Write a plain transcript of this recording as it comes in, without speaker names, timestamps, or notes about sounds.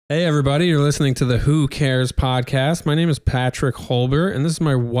Hey, everybody. You're listening to the Who Cares podcast. My name is Patrick Holbert, and this is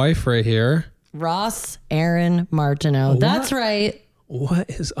my wife right here. Ross Aaron Martineau. That's right. What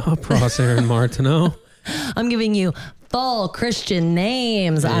is up, Ross Aaron Martineau? I'm giving you full Christian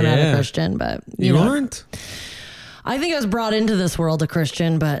names. I'm not a Christian, but you aren't? I think I was brought into this world a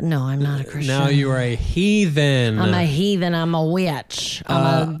Christian, but no, I'm not a Christian. Now you are a heathen. I'm a heathen. I'm a witch.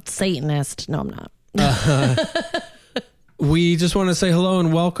 I'm a Satanist. No, I'm not. We just want to say hello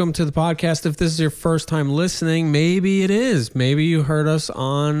and welcome to the podcast. If this is your first time listening, maybe it is. Maybe you heard us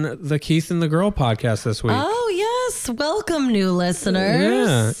on the Keith and the Girl podcast this week. Oh, yes. Welcome, new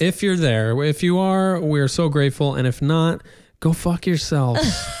listeners. Yeah. If you're there. If you are, we're so grateful. And if not, go fuck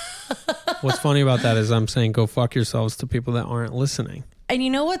yourselves. What's funny about that is I'm saying go fuck yourselves to people that aren't listening. And you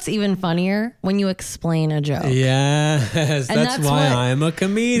know what's even funnier? When you explain a joke. Yes, that's why I'm a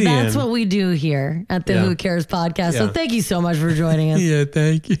comedian. That's what we do here at the Who Cares podcast. So thank you so much for joining us. Yeah,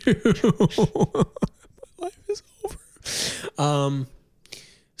 thank you. My life is over.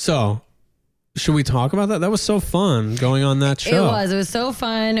 So should we talk about that? That was so fun going on that show. It was so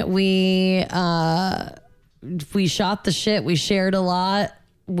fun. We shot the shit. We shared a lot.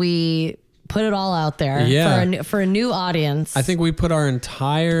 We put it all out there for a new audience. I think we put our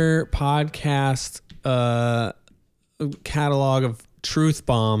entire podcast catalog of truth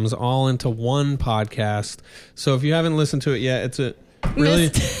bombs all into one podcast. So if you haven't listened to it yet, it's a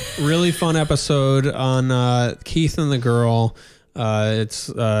really fun episode on Keith and the Girl. It's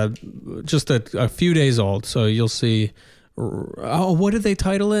just a few days old, so you'll see. Oh, what did they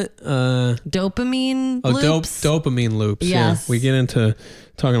title it? Dopamine loops. Dopamine loops. Yes. Yeah, we get into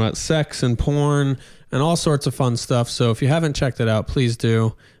talking about sex and porn and all sorts of fun stuff. So if you haven't checked it out, please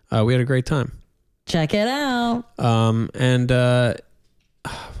do. We had a great time. Check it out.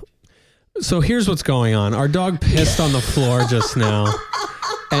 So here's what's going on. Our dog pissed on the floor just now,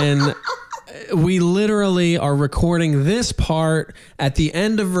 and we literally are recording this part at the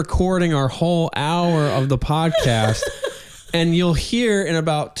end of recording our whole hour of the podcast. And you'll hear in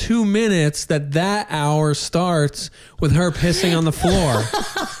about 2 minutes that hour starts with her pissing on the floor.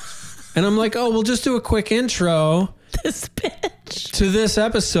 And I'm like, oh, we'll just do a quick intro This bitch. to this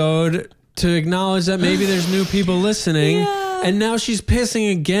episode to acknowledge that maybe there's new people listening. Yeah. And now she's pissing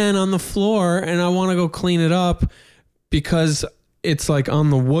again on the floor, and I want to go clean it up because it's like on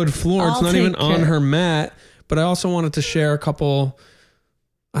the wood floor. It's not even on her mat. But I also wanted to share a couple...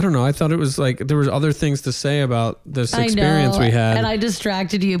 I don't know. I thought it was like there was other things to say about this experience we had. And I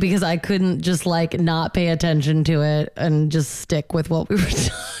distracted you because I couldn't just like not pay attention to it and just stick with what we were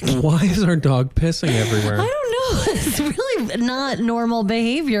talking. Why is our dog pissing everywhere? I don't know. It's really not normal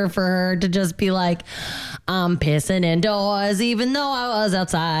behavior for her to just be like, I'm pissing indoors even though I was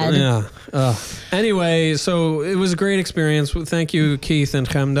outside. Yeah. Anyway, so it was a great experience. Thank you, Keith and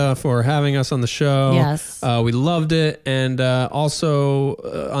Chemda, for having us on the show. Yes. We loved it. And also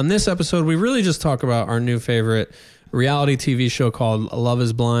on this episode, we really just talk about our new favorite reality TV show called Love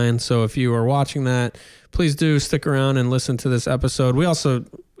is Blind. So if you are watching that, please do stick around and listen to this episode. We also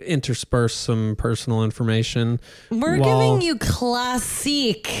intersperse some personal information. We're giving you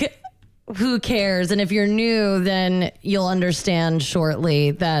classic Who Cares? And if you're new, then you'll understand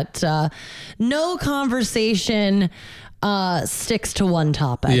shortly that no conversation sticks to one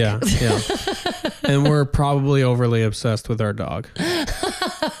topic. Yeah. And we're probably overly obsessed with our dog.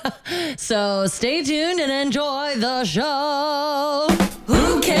 So stay tuned and enjoy the show.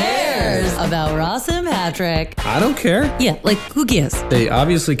 Who cares about Ross and Patrick? I don't care. Yeah, like who cares? They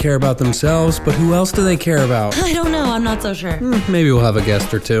obviously care about themselves, but who else do they care about? I don't know. I'm not so sure. Maybe we'll have a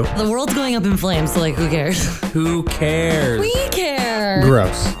guest or two. The world's going up in flames, so like who cares? Who cares? We care.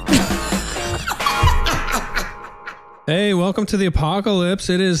 Gross. Hey, welcome to the apocalypse.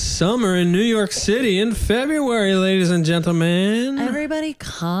 It is summer in New York City in February, ladies and gentlemen. Everybody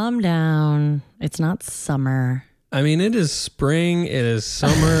calm down. It's not summer. I mean, it is spring. It is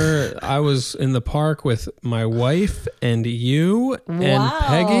summer. I was in the park with my wife and you and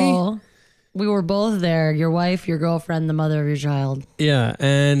Peggy. We were both there. Your wife, your girlfriend, the mother of your child. Yeah,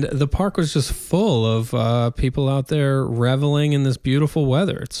 and the park was just full of people out there reveling in this beautiful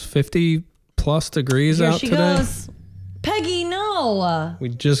weather. It's 50 plus degrees Here out she today. Goes. Peggy, no. We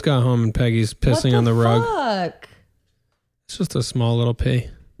just got home and Peggy's pissing on the rug. Fuck? It's just a small little pee.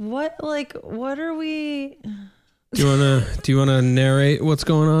 What are we... Do you wanna narrate what's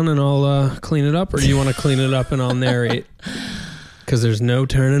going on and I'll clean it up, or do you want to clean it up and I'll narrate? Because there's no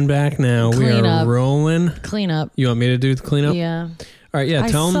turning back now. We are rolling. Clean up. You want me to do the cleanup? Yeah. All right. Yeah.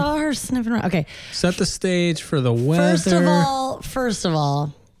 Tell them. I saw her sniffing around. Okay. Set the stage for the weather. First of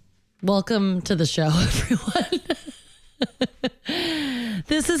all, welcome to the show, everyone.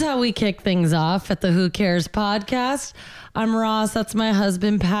 This is how we kick things off at the Who Cares podcast. I'm Ross. That's my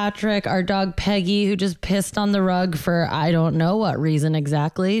husband, Patrick. Our dog, Peggy, who just pissed on the rug for I don't know what reason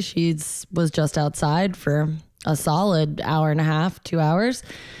exactly. She was just outside for a solid hour and a half, 2 hours.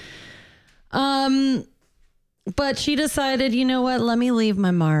 But she decided, you know what? Let me leave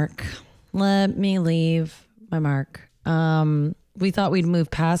my mark. We thought we'd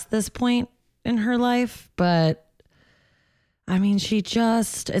move past this point in her life, but I mean,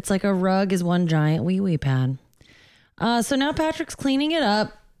 it's like a rug is one giant wee-wee pad. So now Patrick's cleaning it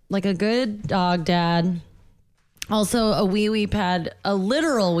up like a good dog dad. Also, a wee-wee pad, a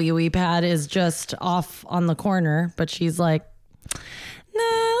literal wee-wee pad is just off on the corner, but she's like, nah,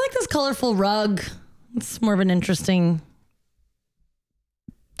 I like this colorful rug. It's more of an interesting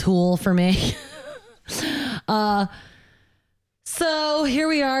tool for me. So here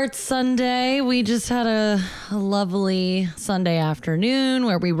we are. It's Sunday. We just had a lovely Sunday afternoon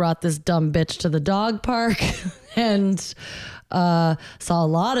where we brought this dumb bitch to the dog park and saw a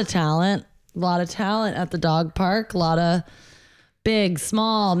lot of talent at the dog park. A lot of big,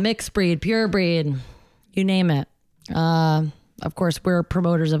 small, mixed breed, pure breed, you name it. Of course, we're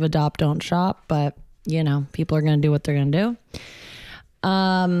promoters of Adopt, Don't Shop, but you know, people are going to do what they're going to do.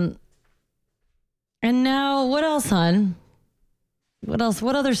 And now what else, hon? What else?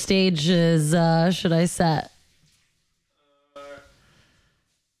 What other stages should I set?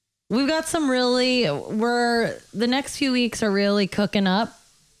 We've got some the next few weeks are really cooking up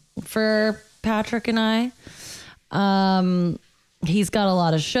for Patrick and I. He's got a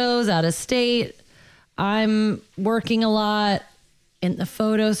lot of shows out of state. I'm working a lot in the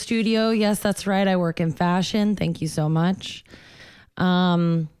photo studio. Yes, that's right. I work in fashion. Thank you so much.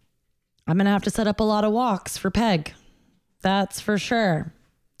 I'm going to have to set up a lot of walks for Peg. That's for sure.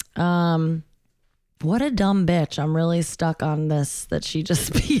 What a dumb bitch. I'm really stuck on this, that she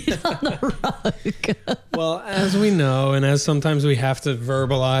just peed on the rug. Well, as we know, and as sometimes we have to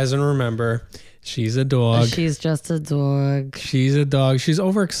verbalize and remember, she's a dog. She's just a dog. She's a dog. She's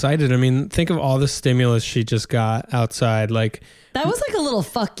overexcited. I mean, think of all the stimulus she just got outside. Like, that was like a little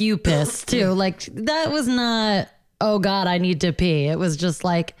fuck you piss too. Like, that was not, oh God, I need to pee. It was just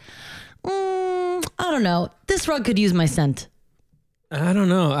like, I don't know. This rug could use my scent. I don't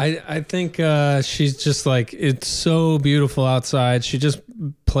know. I think she's just like, it's so beautiful outside. She just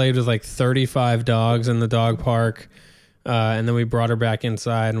played with like 35 dogs in the dog park. And then we brought her back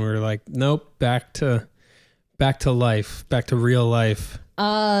inside and we were like, nope, back to life, back to real life.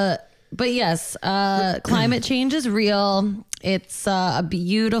 But yes, climate change is real. It's a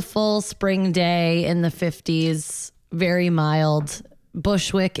beautiful spring day in the 50s, very mild.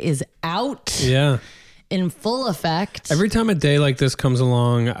 Bushwick is out. Yeah. In full effect. Every time a day like this comes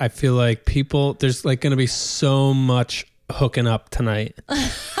along, I feel like there's like going to be so much hooking up tonight.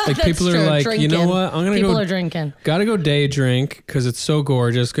 Like people are like, drinking. You know what? People are drinking. Gotta go day drink because it's so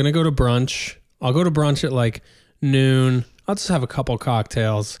gorgeous. Gonna go to brunch. I'll go to brunch at like noon. I'll just have a couple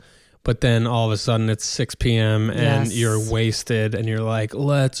cocktails. But then all of a sudden it's 6 p.m. and you're wasted and you're like,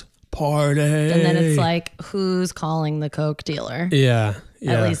 let's party. And then it's like, who's calling the Coke dealer? Yeah.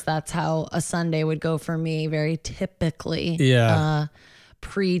 At least that's how a Sunday would go for me, very typically. Yeah.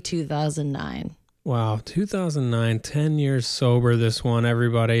 Pre-2009. Wow. 2009, 10 years sober, this one,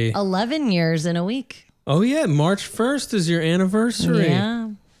 everybody. 11 years in a week. Oh, yeah. March 1st is your anniversary.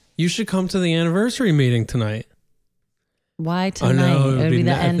 Yeah. You should come to the anniversary meeting tonight. Why tonight? Oh, no, it would be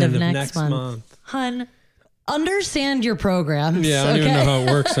the end of next month. month. Hun, understand your programs. Yeah, I don't even know how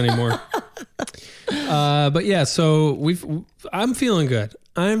it works anymore. But yeah, so I'm feeling good.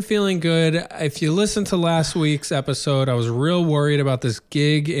 I'm feeling good. If you listen to last week's episode, I was real worried about this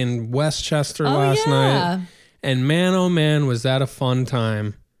gig in Westchester last night. And man, oh man, was that a fun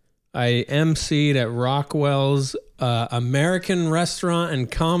time. I emceed at Rockwell's American Restaurant and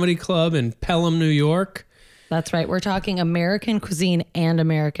Comedy Club in Pelham, New York. That's right. We're talking American cuisine and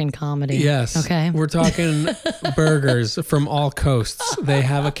American comedy. Yes. Okay. We're talking burgers from all coasts. They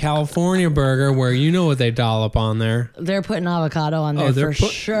have a California burger where you know what they dollop on there. They're putting avocado on there for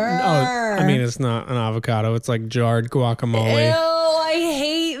sure. Oh, I mean, it's not an avocado. It's like jarred guacamole. Ew, I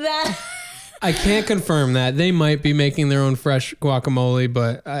hate that. I can't confirm that. They might be making their own fresh guacamole,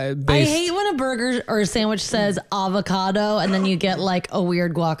 but I hate when a burger or a sandwich says avocado and then you get like a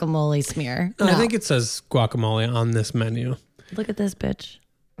weird guacamole smear. No. I think it says guacamole on this menu. Look at this bitch.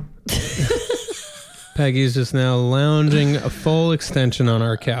 Peggy's just now lounging a full extension on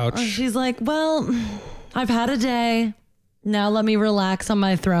our couch. She's like, well, I've had a day. Now let me relax on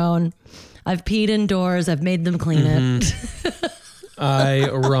my throne. I've peed indoors. I've made them clean it. I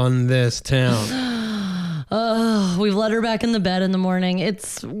run this town. Oh, We've let her back in the bed in the morning.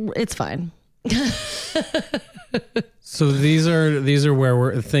 It's fine. So these are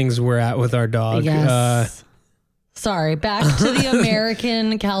where things we're at with our dog. Yes. Sorry, back to the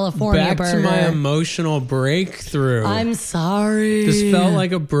American California Back burger. to my emotional breakthrough. I'm sorry. This felt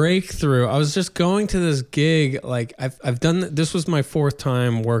like a breakthrough. I was just going to this gig. Like I've done. This was my 4th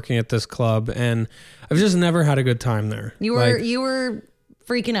time working at this club, and I've just never had a good time there. You were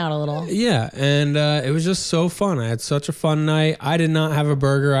freaking out a little. Yeah, and it was just so fun. I had such a fun night. I did not have a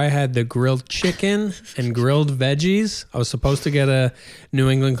burger. I had the grilled chicken and grilled veggies. I was supposed to get a New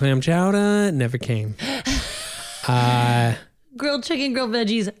England clam chowder. It never came. Grilled chicken, grilled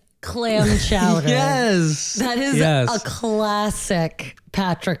veggies, clam chowder. Yes. That is a classic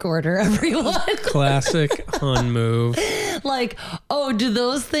Patrick order, everyone. Classic Hun move. Like, oh, do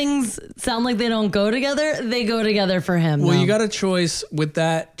those things sound like they don't go together? They go together for him. Well, though. you got a choice with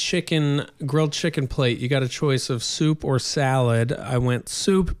that grilled chicken plate. You got a choice of soup or salad. I went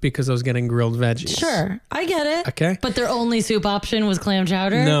soup because I was getting grilled veggies. Sure, I get it. Okay. But their only soup option was clam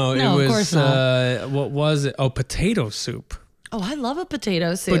chowder? No, it was, of course not. What was it? Oh, potato soup. Oh, I love a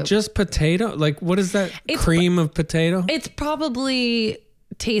potato soup. But just potato? Like, what is that? Cream of potato? It's probably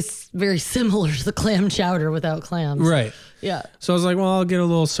tastes very similar to the clam chowder without clams. Right. Yeah. So I was like, well, I'll get a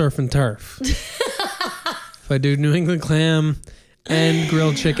little surf and turf. If I do New England clam and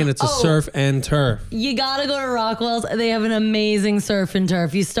grilled chicken, it's a surf and turf. You gotta go to Rockwell's. They have an amazing surf and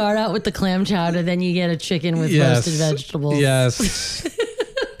turf. You start out with the clam chowder, then you get a chicken with roasted vegetables. Yes.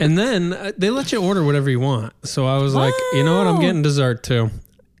 And then they let you order whatever you want. So I was like, you know what? I'm getting dessert too.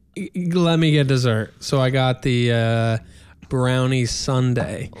 Let me get dessert. So I got the brownie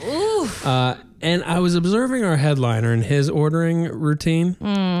sundae. Ooh. And I was observing our headliner and his ordering routine.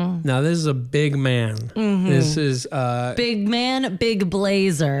 Now, this is a big man. Mm-hmm. This is... big man, big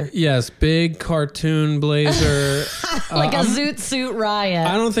blazer. Yes, big cartoon blazer. Like a zoot suit riot.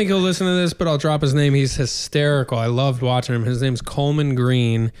 I don't think he'll listen to this, but I'll drop his name. He's hysterical. I loved watching him. His name's Coleman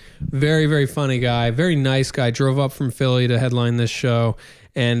Green. Very, very funny guy. Very nice guy. Drove up from Philly to headline this show.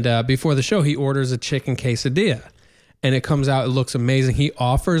 And before the show, he orders a chicken quesadilla. And it comes out, it looks amazing. He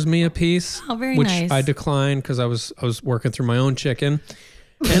offers me a piece, which nice. I declined because I was working through my own chicken.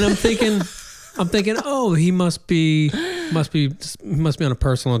 And I'm thinking, oh, he must be on a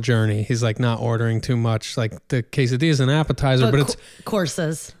personal journey. He's like not ordering too much. Like the quesadilla is an appetizer, but it's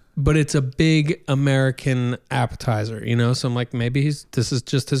courses. But it's a big American appetizer, you know? So I'm like, maybe this is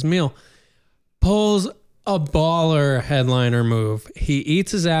just his meal. Pulls a baller headliner move. He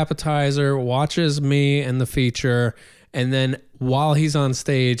eats his appetizer, watches me and the feature, and then while he's on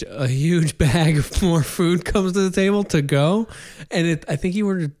stage, a huge bag of more food comes to the table to go. And I think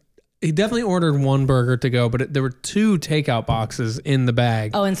he definitely ordered one burger to go, but there were 2 takeout boxes in the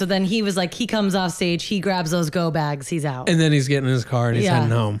bag. Oh, and so then he was like, he comes off stage, he grabs those go bags, he's out. And then he's getting in his car and he's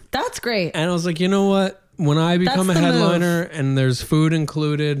heading home. That's great. And I was like, you know what? When I become a headliner and there's food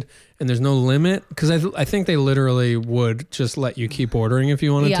included and there's no limit, because I think they literally would just let you keep ordering if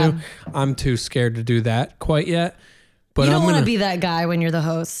you wanted to. I'm too scared to do that quite yet. But you don't want to be that guy when you're the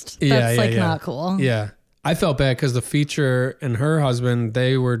host. That's not cool. Yeah. I felt bad because the feature and her husband,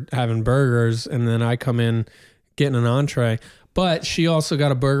 they were having burgers, and then I come in getting an entree. But she also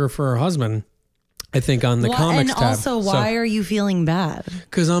got a burger for her husband, I think, on the comics tab. And also, why are you feeling bad?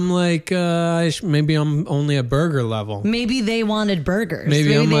 Because I'm like, maybe I'm only at burger level. Maybe they wanted burgers.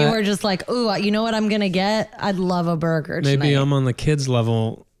 Maybe they were just like, ooh, you know what I'm going to get? I'd love a burger tonight. Maybe I'm on the kids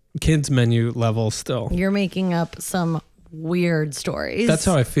menu level still. You're making up some weird stories. That's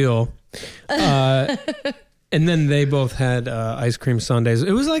how I feel. And then they both had ice cream sundaes.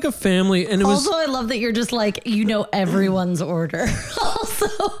 It was like a family, and it was. Also, I love that you're just like, you know, everyone's order. Also,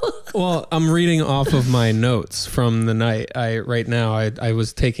 well, I'm reading off of my notes from the night. Right now I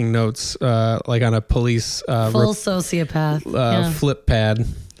was taking notes like on a police full sociopath flip pad.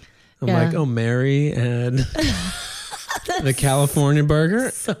 I'm like, oh, Mary had the California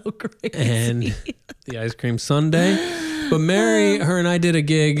burger, so crazy, and the ice cream sundae. But Mary, her and I did a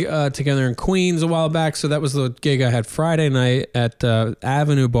gig together in Queens a while back. So that was the gig I had Friday night at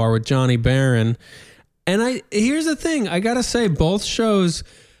Avenue Bar with Johnny Barron. And here's the thing. I got to say, both shows,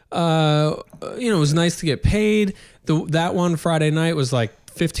 it was nice to get paid. That one Friday night was like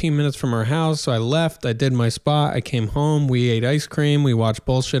 15 minutes from our house. So I left. I did my spot. I came home. We ate ice cream. We watched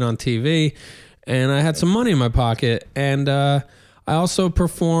bullshit on TV. And I had some money in my pocket. And I also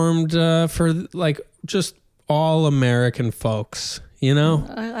performed for like just all American folks, you know?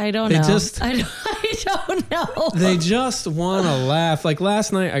 I don't know. I don't know. They just want to laugh. Like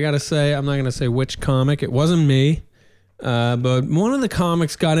last night, I got to say, I'm not going to say which comic. It wasn't me. But one of the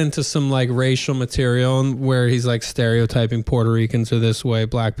comics got into some like racial material and where he's like stereotyping Puerto Ricans are this way,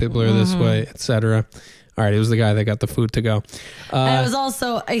 black people are this way, etc. All right, it was the guy that got the food to go. And it was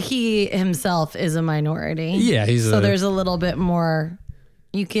also, he himself is a minority. Yeah, there's a little bit more,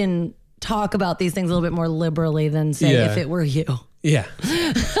 you can talk about these things a little bit more liberally than say if it were you. Yeah.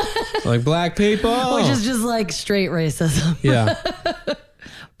 Like black people. Which is just like straight racism. Yeah.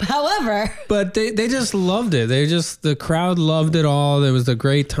 However. But they just loved it. The crowd loved it all. It was a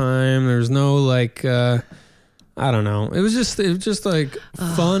great time. There was no like, I don't know. It was just like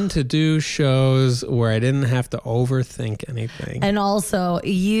fun to do shows where I didn't have to overthink anything. And also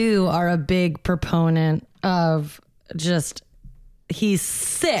you are a big proponent of just, he's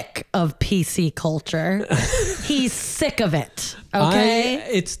sick of PC culture. He's sick of it. Okay.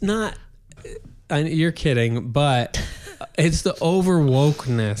 It's not, you're kidding, but it's the over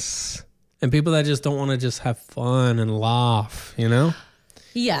wokeness and people that just don't want to just have fun and laugh, you know?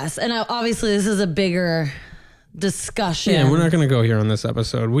 Yes. And obviously this is a bigger discussion. Yeah, we're not going to go here on this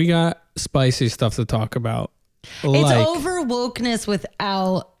episode. We got spicy stuff to talk about. It's over wokeness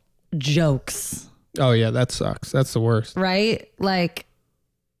without jokes. Oh yeah, that sucks. That's the worst. Right? Like,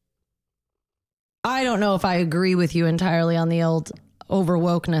 I don't know if I agree with you entirely on the old over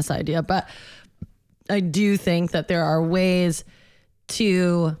wokeness idea, but I do think that there are ways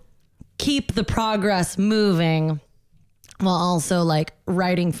to keep the progress moving while also like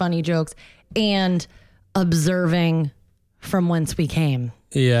writing funny jokes and observing from whence we came.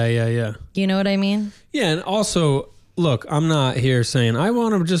 Yeah. You know what I mean? Yeah, and also, look, I'm not here saying I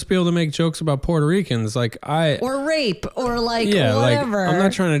want to just be able to make jokes about Puerto Ricans, or rape or like whatever. Like, I'm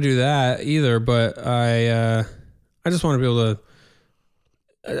not trying to do that either, but I just want to be able to.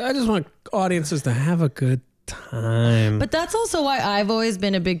 I just want audiences to have a good time. But that's also why I've always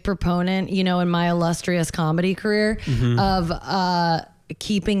been a big proponent, you know, in my illustrious comedy career of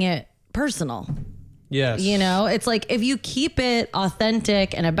keeping it personal. Yes. You know, it's like if you keep it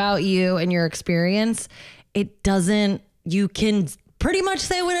authentic and about you and your experience, you can pretty much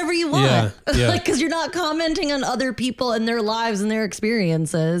say whatever you want. Yeah. Like, cause you're not commenting on other people and their lives and their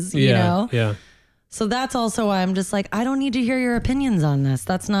experiences, you know? Yeah. So that's also why I'm just like, I don't need to hear your opinions on this.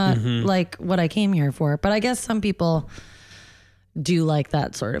 That's not like what I came here for. But I guess some people do like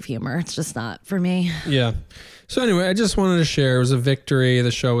that sort of humor. It's just not for me. Yeah. So anyway, I just wanted to share. It was a victory.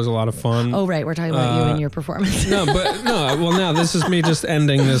 The show was a lot of fun. Oh, right. We're talking about you and your performance. Well, now this is me just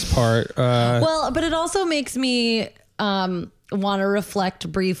ending this part. Well, but it also makes me want to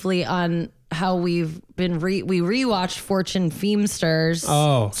reflect briefly on how we've been we rewatched Fortune Feimster's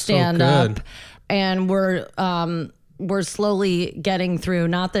stand up, and we're slowly getting through.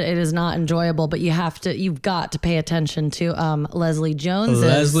 Not that it is not enjoyable, but you've got to pay attention to Leslie Jones.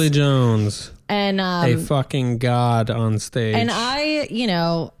 Leslie Jones. And a fucking god on stage. And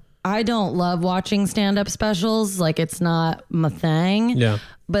I don't love watching stand-up specials. Like, it's not my thing. Yeah.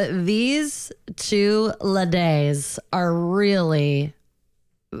 But these two ladies are really,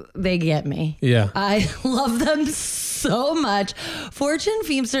 they get me. Yeah. I love them so much. Fortune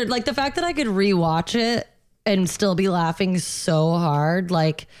Feimster, like the fact that I could rewatch it and still be laughing so hard,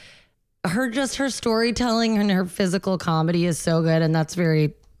 like her storytelling and her physical comedy is so good. And that's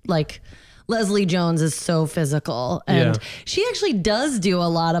very like, Leslie Jones is so physical, and she actually does do a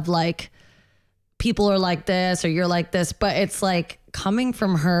lot of like, people are like this or you're like this, but it's like coming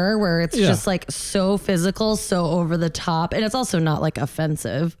from her where it's just like so physical, so over the top, and it's also not like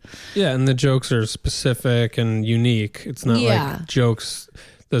offensive. Yeah, and the jokes are specific and unique. It's not like jokes.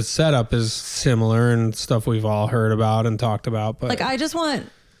 The setup is similar and stuff we've all heard about and talked about, but like I just want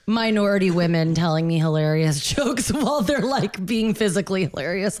minority women telling me hilarious jokes while they're like being physically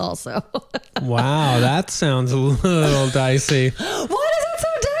hilarious also. Wow, that sounds a little dicey. Why is it so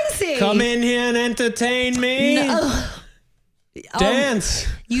dicey? Come in here and entertain me. No. Dance.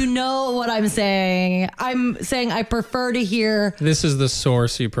 You know what I'm saying. I'm saying I prefer to hear. This is the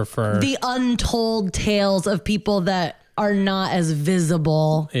source you prefer. The untold tales of people that are not as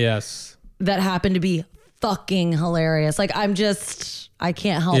visible. Yes. That happen to be fucking hilarious. Like I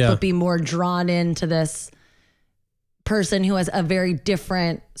can't help but be more drawn into this person who has a very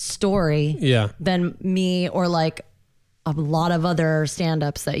different story than me or like a lot of other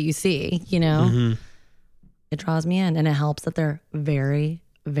stand-ups that you see, you know? It draws me in, and it helps that they're very,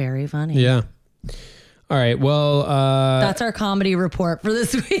 very funny. Yeah. All right. Well, that's our comedy report for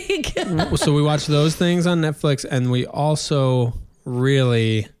this week. So we watched those things on Netflix, and we also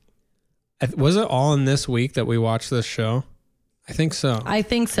really, was it all in this week that we watched this show? I think so. I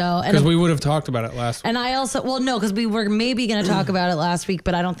think so. Because we would have talked about it last week. And I also, well, no, because we were maybe going to talk about it last week,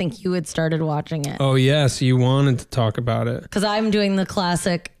 but I don't think you had started watching it. Oh, yes. You wanted to talk about it. Because I'm doing the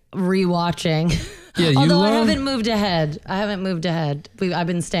classic rewatching. Yeah, you Although I love- haven't moved ahead. I've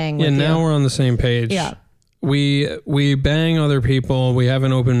been staying with Yeah, you. now we're on the same page. Yeah. We bang other people. We have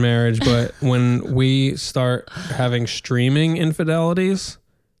an open marriage, but when we start having streaming infidelities,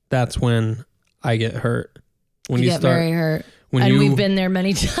 that's when I get hurt. When you get very hurt. And we've been there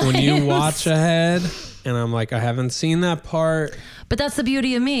many times. When you watch ahead and I'm like, I haven't seen that part. But that's the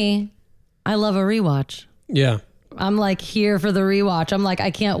beauty of me. I love a rewatch. Yeah. I'm like here for the rewatch. I'm like,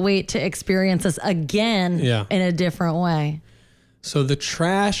 I can't wait to experience this again in a different way. So the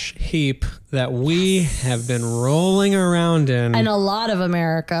trash heap that we have been rolling around in. And a lot of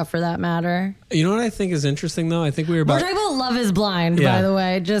America, for that matter. You know what I think is interesting, though? I think we're talking about Love is Blind, by the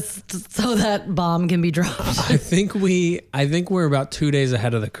way, just so that bomb can be dropped. I think we're about 2 days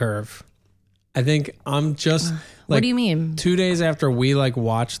ahead of the curve. I think I'm just... What do you mean? 2 days after we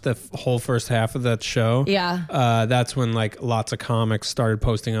watched the whole first half of that show. Yeah. That's when lots of comics started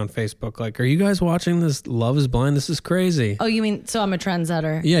posting on Facebook. Like, are you guys watching this Love is Blind? This is crazy. Oh, you mean, so I'm a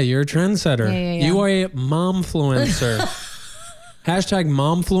trendsetter. Yeah, you're a trendsetter. Yeah. You are a momfluencer. Hashtag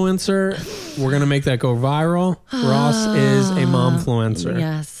momfluencer. We're going to make that go viral. Ross is a momfluencer.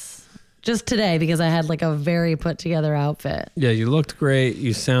 Yes. Just today, because I had a very put together outfit. Yeah, you looked great.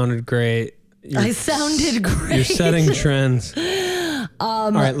 You sounded great. I sounded great. You're setting trends.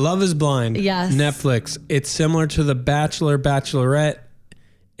 All right, Love is Blind. Yes. Netflix. It's similar to The Bachelor, Bachelorette,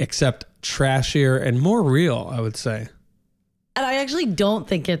 except trashier and more real, I would say. And I actually don't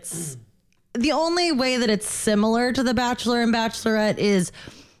think it's... The only way that it's similar to The Bachelor and Bachelorette is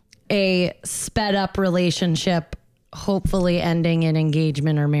a sped up relationship, hopefully ending in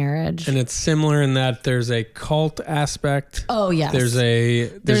engagement or marriage. And it's similar in that there's a cult aspect. Oh, yes. There's a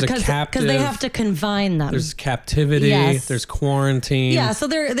captive. Because they have to confine them. There's captivity. Yes. There's quarantine. Yeah, so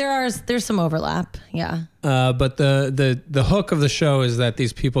there's some overlap. Yeah. But the hook of the show is that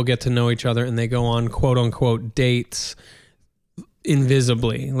these people get to know each other and they go on quote unquote dates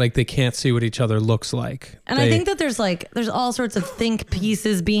invisibly, they can't see what each other looks like. And I think that there's all sorts of think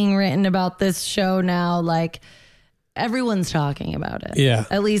pieces being written about this show now. Everyone's talking about it. Yeah.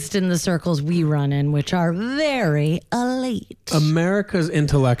 At least in the circles we run in, which are very elite. America's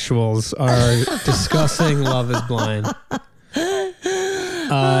intellectuals are discussing Love is Blind.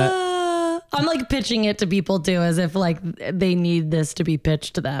 I'm pitching it to people too, as if they need this to be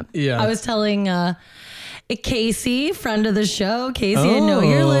pitched to them. Yeah. I was telling Casey, friend of the show. Casey, I know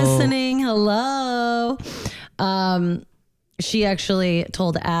you're listening. Hello. She actually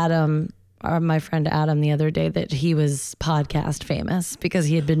told Adam, my friend Adam, the other day that he was podcast famous because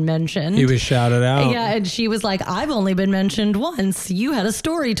he had been mentioned. He was shouted out. Yeah, and she was like, I've only been mentioned once. You had a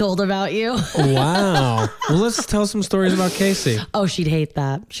story told about you. Wow. Well, let's tell some stories about Casey. Oh, she'd hate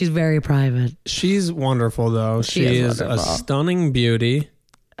that. She's very private. She's wonderful, though. She is wonderful. A stunning beauty.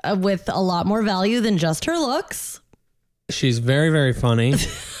 With a lot more value than just her looks. She's very, very funny.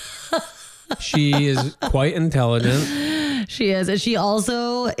 She is quite intelligent. She is. And she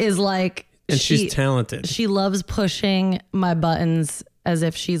also is And she's talented. She loves pushing my buttons as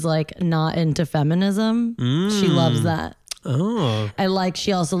if she's not into feminism. She loves that. Oh. And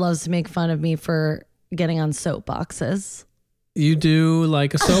she also loves to make fun of me for getting on soapboxes. You do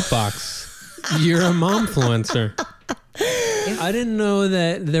like a soapbox. You're a momfluencer. I didn't know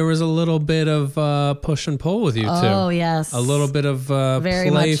that there was a little bit of push and pull with you too. Oh, yes. A little bit of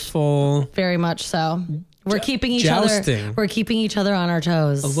playful. Very much so. We're keeping each jousting. other. We're keeping each other on our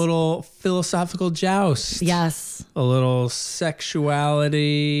toes. A little philosophical joust. Yes. A little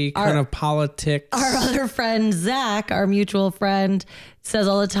sexuality, kind of politics. Our other friend, Zach, our mutual friend, says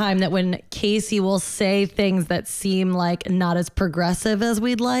all the time that when Casey will say things that seem not as progressive as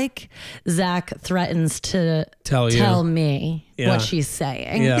we'd like, Zach threatens to tell me what she's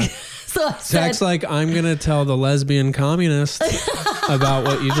saying. Yeah. So Zach's I'm going to tell the lesbian communist about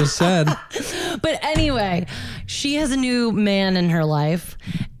what you just said. But anyway, she has a new man in her life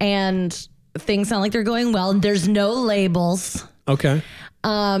and things sound like they're going well. There's no labels. Okay.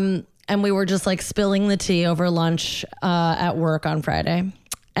 And we were just spilling the tea over lunch at work on Friday.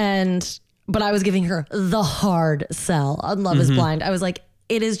 But I was giving her the hard sell on Love is Blind. I was like,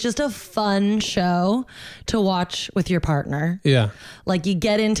 it is just a fun show to watch with your partner. Yeah. You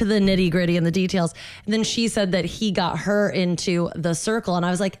get into the nitty gritty and the details. And then she said that he got her into The Circle. And I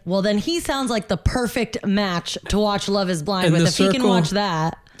was like, well, then he sounds like the perfect match to watch Love is Blind with. If he can watch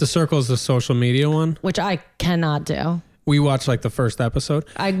that. The Circle is the social media one? Which I cannot do. We watched like the first episode.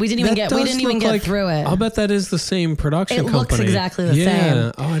 We didn't even get through it. I'll bet that is the same production company. It looks exactly the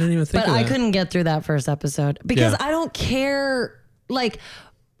same. Oh, I didn't even think of that. But I couldn't get through that first episode because I don't care. Like,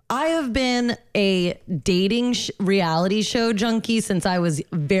 I have been a dating reality show junkie since I was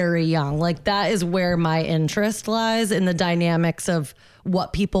very young. Like, that is where my interest lies, in the dynamics of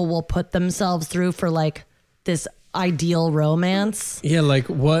what people will put themselves through for like this ideal romance. Yeah, like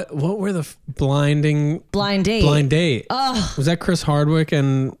what were the blind date? Blind Date. Oh, was that Chris Hardwick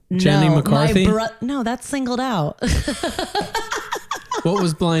and Jenny McCarthy? No, that's Singled Out. What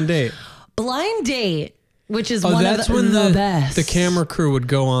was Blind Date? Blind Date, which is one that's of when the best. The camera crew would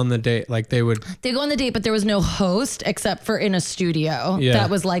go on the date. Like they go on the date, but there was no host except for in a studio. Yeah. That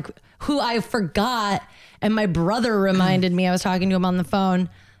was like who I forgot. And my brother reminded me, I was talking to him on the phone,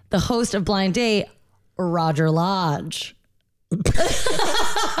 the host of Blind Date, Roger Lodge.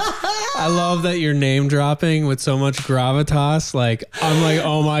 I love that you're name dropping with so much gravitas. Like, I'm like,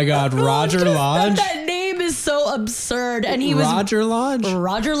 oh my God, Roger Lodge? That name is so absurd. And he was Roger Lodge?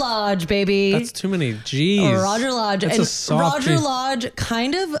 Roger Lodge, baby. That's too many G's. Roger Lodge. That's and a softie. Roger Lodge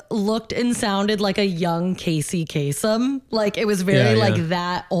kind of looked and sounded like a young Casey Kasem. Like, it was very like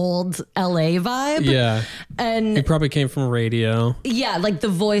that old LA vibe. Yeah. And he probably came from radio. Yeah, like the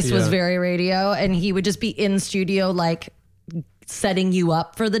voice was very radio, and he would just be in studio like setting you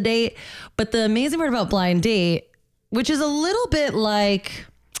up for the date. But the amazing part about Blind Date, which is a little bit like,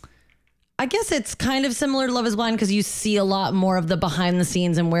 I guess it's kind of similar to Love is Blind because you see a lot more of the behind the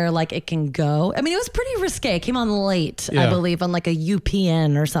scenes and where like it can go. I mean, it was pretty risque. It came on late, I believe, on like a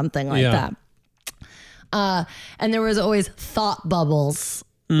UPN or something like that. And there was always thought bubbles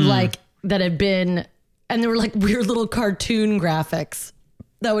like that had been, and there were like weird little cartoon graphics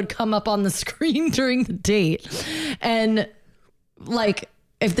that would come up on the screen during the date. And like,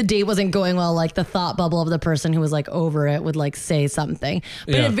 if the date wasn't going well, like the thought bubble of the person who was like over it would like say something.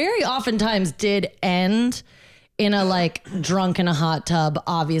 But it very oftentimes did end in a like drunk in a hot tub.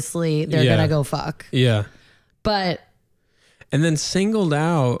 Obviously, they're going to go fuck. Yeah. But. And then Singled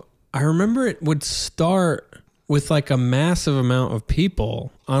Out, I remember it would start with like a massive amount of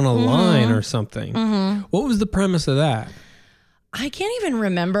people on a line or something. What was the premise of that? I can't even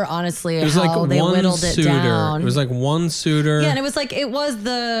remember, honestly, it was how like they one whittled suitor. it down. It was like one suitor. Yeah, and it was like, it was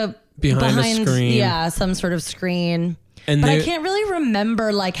the behind a screen. Yeah, some sort of screen. But I can't really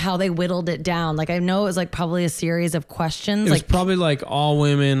remember like how they whittled it down. Like, I know it was like probably a series of questions. It was probably like all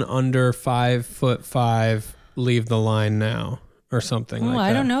women under 5'5" leave the line now or something like that.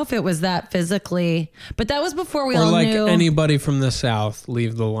 I don't know if it was that physically, but that was before we all like knew. Anybody from the South,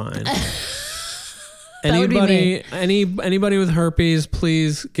 leave the line. Anybody with herpes,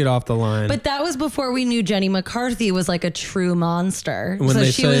 please get off the line. But that was before we knew Jenny McCarthy was like a true monster. When so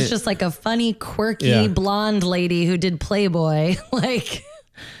she was just like a funny, quirky blonde lady who did Playboy. Like,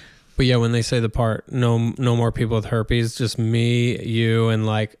 but yeah, when they say the part, no more people with herpes, just me, you, and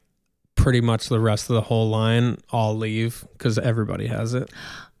like pretty much the rest of the whole line all leave because everybody has it.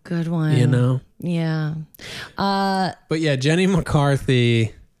 Good one. You know? Yeah. But yeah, Jenny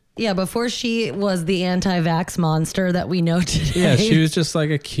McCarthy. Yeah, before she was the anti-vax monster that we know today. Yeah, she was just like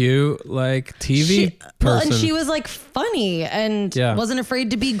a cute, like TV person. Well, and she was like funny and wasn't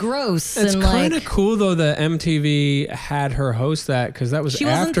afraid to be gross. It's and kind of like, cool though that MTV had her host that because that was she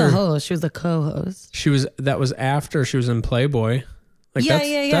wasn't the host; she was the co-host. That was after she was in Playboy. Like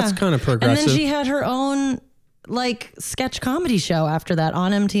that's kind of progressive. And then she had her own like sketch comedy show after that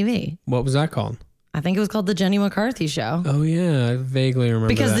on MTV. What was that called? I think it was called The Jenny McCarthy Show. Oh, yeah. I vaguely remember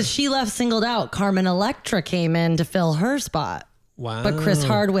because she left Singled Out, Carmen Electra came in to fill her spot. Wow. But Chris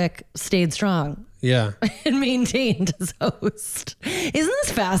Hardwick stayed strong. Yeah. And maintained his host. Isn't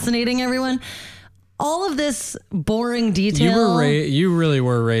this fascinating, everyone? All of this boring detail. You really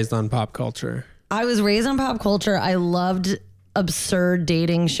were raised on pop culture. I was raised on pop culture. I loved absurd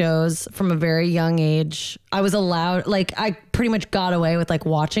dating shows from a very young age. I was allowed, like, I pretty much got away with like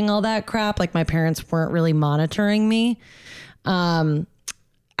watching all that crap. Like, my parents weren't really monitoring me. After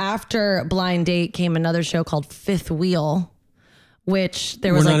Blind Date came another show called Fifth Wheel, which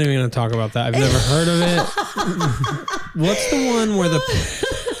there was We're not even going to talk about that. I've never heard of it. What's the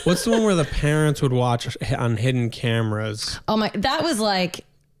one where the parents would watch on hidden cameras? Oh my, that was like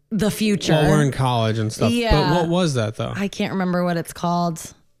the future. Well, we're in college and stuff. Yeah. But what was that though? I can't remember what it's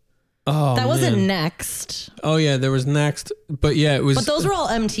called. Oh, that wasn't Next. Oh yeah, there was Next. But yeah, it was. But those were all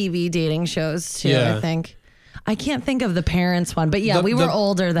MTV dating shows too, I think. I can't think of the parents one, but we were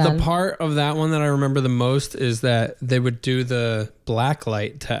older then. The part of that one that I remember the most is that they would do the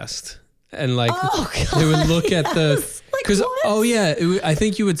blacklight test. And like they would look at the Because, what? oh yeah, I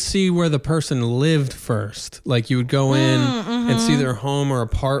think you would see where the person lived first. Like you would go in and see their home or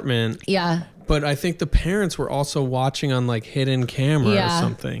apartment. Yeah. But I think the parents were also watching on like hidden camera or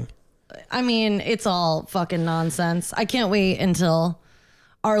something. I mean, it's all fucking nonsense. I can't wait until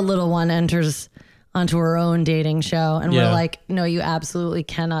our little one enters onto her own dating show and we're like, no, you absolutely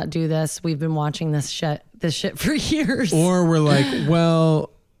cannot do this. We've been watching this shit for years. Or we're like,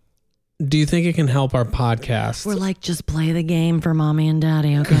 well, do you think it can help our podcast? We're like, just play the game for mommy and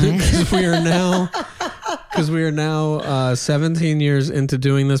daddy, okay? Because we are now 17 years into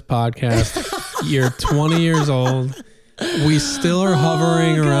doing this podcast. You're 20 years old. We still are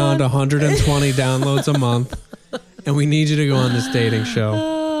hovering around 120 downloads a month. And we need you to go on this dating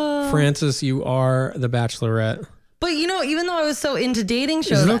show. Francis, you are the Bachelorette. But you know, even though I was so into dating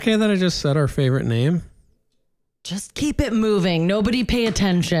shows. Is it okay that I just said our favorite name? Just keep it moving. Nobody pay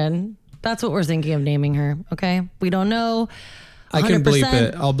attention. That's what we're thinking of naming her. Okay. We don't know. 100%. I can bleep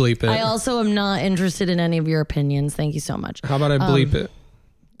it. I'll bleep it. I also am not interested in any of your opinions. Thank you so much. How about I bleep it?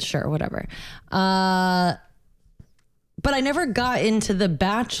 Sure. Whatever. But I never got into The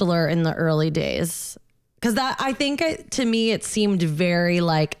Bachelor in the early days. Cause I think to me, it seemed very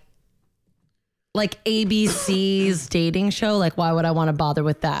like ABC's dating show. Like, why would I want to bother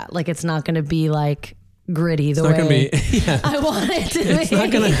with that? Like, it's not going to be like gritty the way I want it to be. It's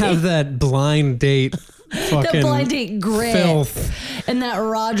not going to have that blind date fucking the blind date grit filth and that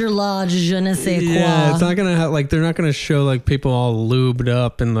Roger Lodge je ne sais quoi. Yeah, it's not going to have like, they're not going to show like people all lubed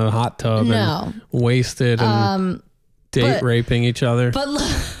up in the hot tub and wasted and raping each other. But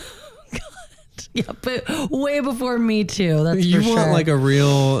yeah, but way before Me Too. That's you for want sure. like a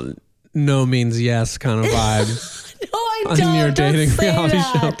real no means yes kind of vibe. No, I don't. On your dating reality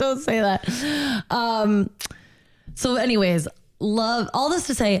show. Don't say that. So anyways, all this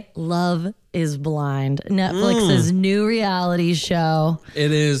to say, Love is Blind. Netflix's new reality show.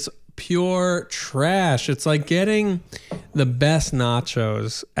 It is pure trash. It's like getting the best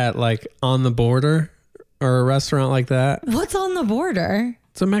nachos at like On the Border or a restaurant like that. What's On the Border?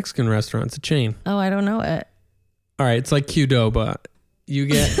 It's a Mexican restaurant. It's a chain. Oh, I don't know it. All right. It's like Qdoba. You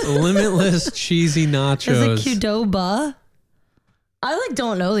get limitless cheesy nachos. Is it Qdoba? I like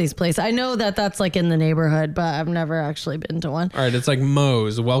don't know these places. I know that that's like in the neighborhood, but I've never actually been to one. All right. It's like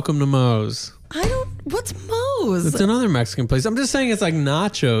Moe's. Welcome to Moe's. What's Moe's? It's another Mexican place. I'm just saying it's like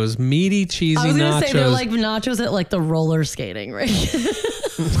nachos, meaty, cheesy nachos. I was going to say they're like nachos at like the roller skating, right?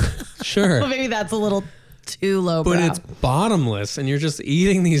 Sure. Well, maybe that's a little too low. But it's bottomless and you're just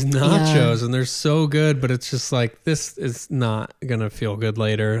eating these nachos and they're so good, but it's just like, this is not going to feel good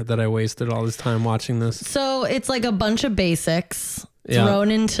later that I wasted all this time watching this. So it's like a bunch of basics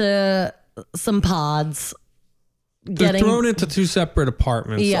thrown into some pods. They're thrown into two separate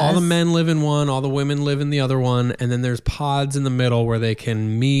apartments. Yes. All the men live in one, all the women live in the other one. And then there's pods in the middle where they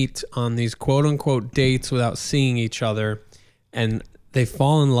can meet on these quote unquote dates without seeing each other. And they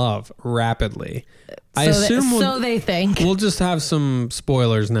fall in love rapidly. I assume so they think. We'll just have some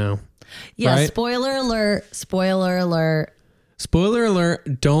spoilers now. Yeah, right? spoiler alert. Spoiler alert. Spoiler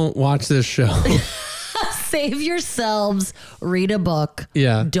alert, don't watch this show. Save yourselves. Read a book.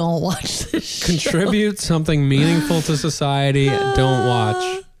 Yeah. Don't watch this show. Contribute something meaningful to society. Don't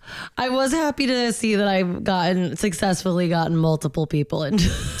watch. I was happy to see that I've successfully gotten multiple people into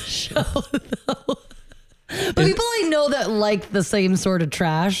the show, though. But people I know that like the same sort of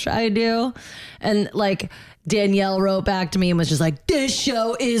trash I do. And like Danielle wrote back to me and was just like, this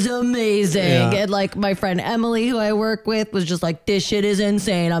show is amazing. Yeah. And like my friend Emily, who I work with, was just like, this shit is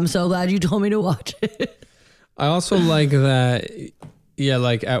insane. I'm so glad you told me to watch it. I also like that, yeah,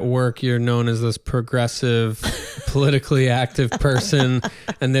 like at work, you're known as this progressive, politically active person,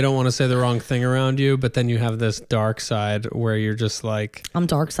 and they don't want to say the wrong thing around you, but then you have this dark side where you're just like... I'm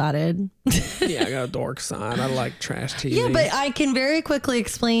dark-sided. Yeah, I got a dark side. I like trash TV. Yeah, but I can very quickly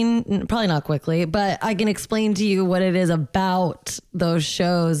explain, probably not quickly, but I can explain to you what it is about those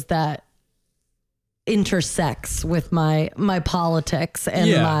shows that intersects with my politics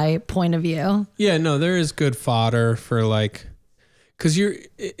and my point of view. Yeah, no, there is good fodder for like... Because it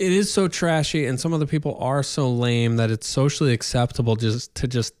is so trashy and some of the people are so lame that it's socially acceptable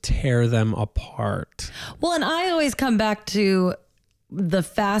to tear them apart. Well, and I always come back to the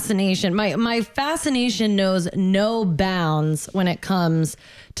fascination. My fascination knows no bounds when it comes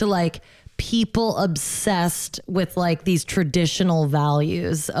to like people obsessed with like these traditional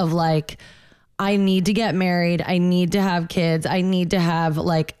values of like, I need to get married. I need to have kids. I need to have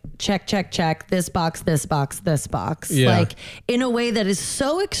like check, this box, this box, this box. Yeah. Like in a way that is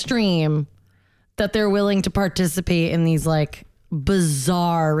so extreme that they're willing to participate in these like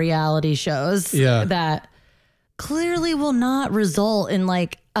bizarre reality shows that clearly will not result in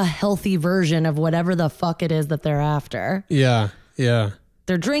like a healthy version of whatever the fuck it is that they're after. Yeah. Yeah.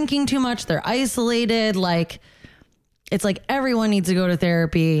 They're drinking too much. They're isolated. Like, it's like everyone needs to go to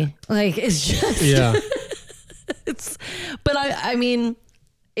therapy. Like, it's just, Yeah. but I mean,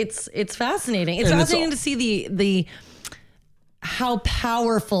 it's fascinating. It's And fascinating to see the how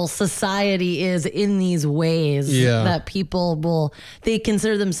powerful society is in these ways that people they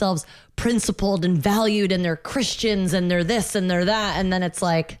consider themselves principled and valued, and they're Christians and they're this and they're that. And then it's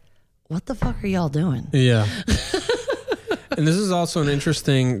like, what the fuck are y'all doing? Yeah. And this is also an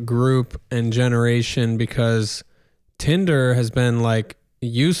interesting group and generation because Tinder has been like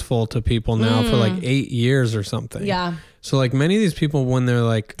useful to people now for like 8 years or something. Yeah. So like many of these people, when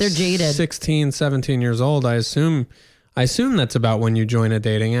they're jaded, 16, 17 years old, I assume that's about when you join a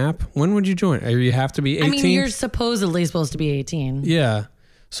dating app. When would you join? You have to be 18. I mean, you're supposedly supposed to be 18. Yeah.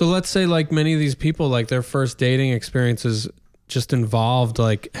 So let's say like many of these people, like their first dating experiences just involved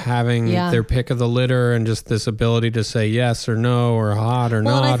like having their pick of the litter and just this ability to say yes or no or hot or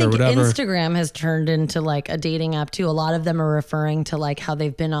not and I or think whatever. Instagram has turned into like a dating app too. A lot of them are referring to like how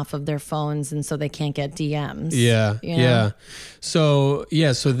they've been off of their phones and so they can't get DMs. Yeah. You know?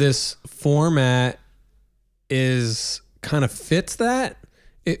 Yeah. So this format is kind of fits that.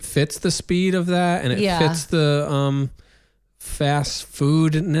 It fits the speed of that and it fits the fast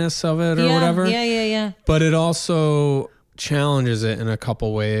foodness of it or whatever. Yeah. But it also challenges it in a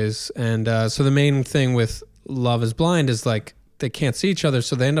couple ways. And so the main thing with Love is Blind is like they can't see each other.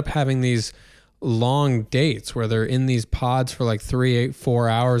 So they end up having these long dates where they're in these pods for like 3-4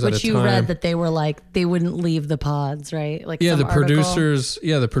 hours at a time. Which you read that they were like, they wouldn't leave the pods, right? Like the article.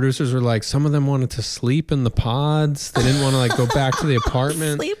 the producers were like, some of them wanted to sleep in the pods. They didn't want to like go back to the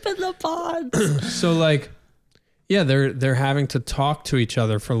apartment. Sleep in the pods. So like, yeah, they're having to talk to each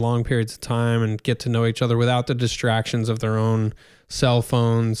other for long periods of time and get to know each other without the distractions of their own cell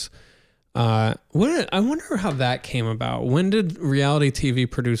phones. I wonder how that came about. When did reality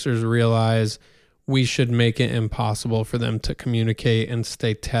TV producers realize we should make it impossible for them to communicate and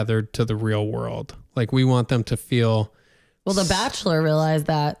stay tethered to the real world? Like we want them to feel. Well, The Bachelor realized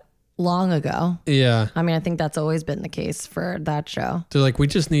that long ago. Yeah. I mean, I think that's always been the case for that show. They're like, we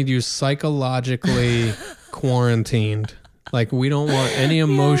just need you psychologically quarantined. Like we don't want any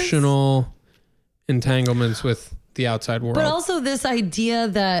emotional entanglements with the outside world. But also this idea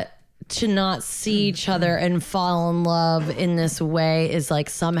that to not see each other and fall in love in this way is like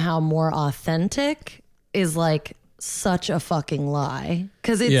somehow more authentic is like such a fucking lie.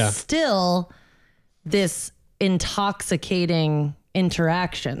 Because it's still this intoxicating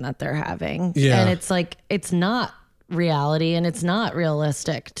interaction that they're having. Yeah. And it's like, it's not reality and it's not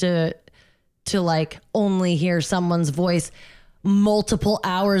realistic to like only hear someone's voice multiple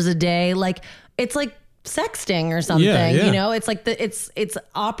hours a day. Like it's like sexting or something, you know, it's like it's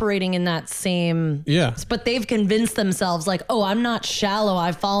operating in that same, but they've convinced themselves like, oh, I'm not shallow.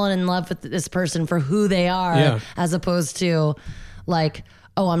 I've fallen in love with this person for who they are, as opposed to like,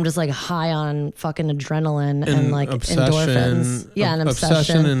 oh, I'm just like high on fucking adrenaline and like endorphins. Yeah. And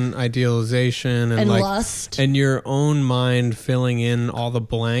obsession and idealization and like lust and your own mind filling in all the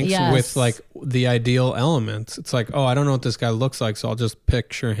blanks with like the ideal elements. It's like, oh, I don't know what this guy looks like, so I'll just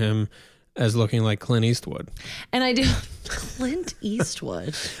picture him as looking like Clint Eastwood. And I do. Clint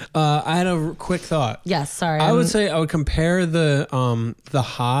Eastwood. I had a quick thought. Yes, sorry. I would say I would compare the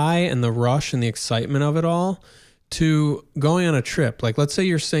high and the rush and the excitement of it all to going on a trip. Like, let's say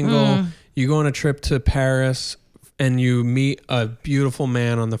you're single, you go on a trip to Paris and you meet a beautiful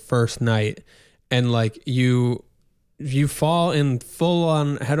man on the first night and like you fall in full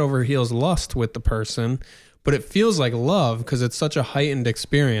on head over heels lust with the person, but it feels like love because it's such a heightened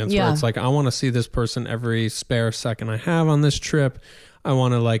experience where it's like, I want to see this person every spare second I have on this trip. I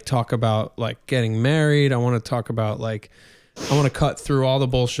want to like talk about like getting married. I want to talk about like, I want to cut through all the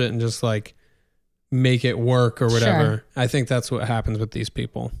bullshit and just like make it work or whatever. Sure. I think that's what happens with these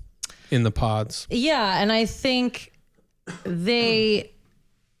people in the pods. Yeah. And I think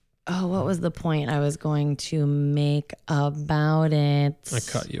what was the point I was going to make about it? I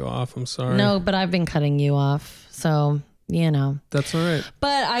cut you off. I'm sorry. No, but I've been cutting you off. So, you know. That's all right.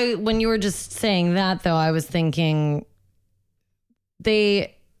 But when you were just saying that though, I was thinking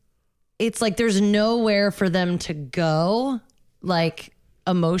it's like there's nowhere for them to go like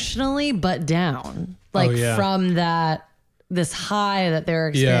emotionally but down. Like from this high that they're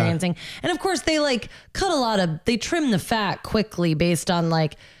experiencing. And of course they like they trim the fat quickly based on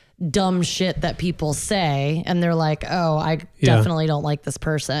like dumb shit that people say. And they're like, oh, I definitely don't like this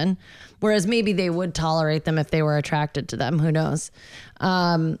person. Whereas maybe they would tolerate them if they were attracted to them. Who knows?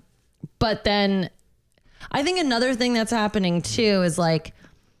 But then I think another thing that's happening too is like,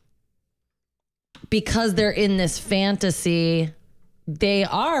 because they're in this fantasy, they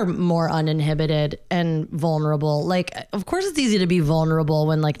are more uninhibited and vulnerable. Like, of course it's easy to be vulnerable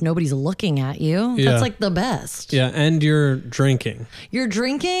when like nobody's looking at you. Yeah. That's like the best. Yeah, and you're drinking. You're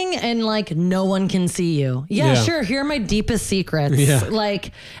drinking and like no one can see you. Yeah, Yeah. sure. Here are my deepest secrets. Yeah.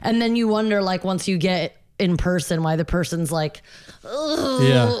 Like, and then you wonder like once you get in person why the person's like, ugh,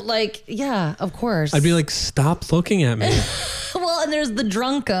 Yeah. like, yeah, of course. I'd be like, stop looking at me. Well, and there's the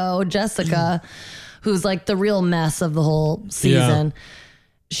drunko, Jessica, who's like the real mess of the whole season. Yeah.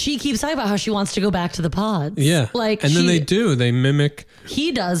 She keeps talking about how she wants to go back to the pods. Yeah. Like, and then they do. They mimic.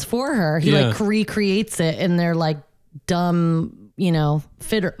 he does for her. He Yeah. like recreates it in their like dumb, you know,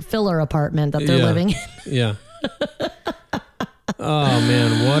 filler apartment that they're Yeah. living in. Yeah. Oh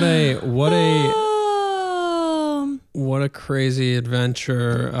man, what a crazy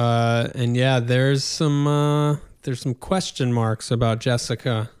adventure. And yeah, there's some question marks about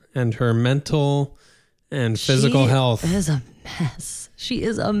Jessica and her mental and physical health. She is a mess. She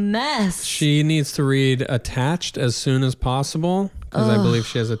is a mess. She needs to read Attached as soon as possible because I believe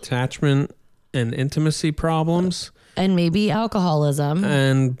she has attachment and intimacy problems. And maybe alcoholism.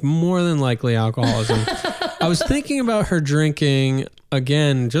 And more than likely alcoholism. I was thinking about her drinking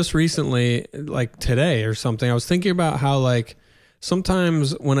again just recently, like today or something. I was thinking about how like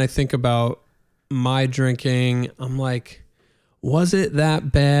sometimes when I think about my drinking, I'm like, was it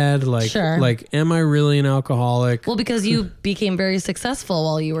that bad? Like, Sure. like, am I really an alcoholic? Well, because you became very successful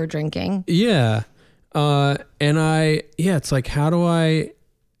while you were drinking. Yeah. It's like, how do I,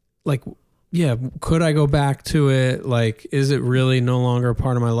 like, yeah, could I go back to it? Like, is it really no longer a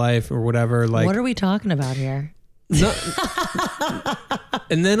part of my life or whatever? Like, What are we talking about here?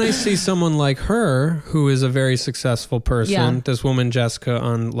 and then I see someone like her who is a very successful person. Yeah. This woman, Jessica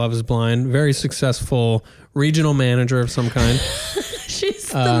on Love is Blind, very successful regional manager of some kind. She's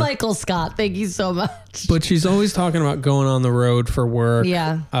the Michael Scott. Thank you so much. But she's always talking about going on the road for work.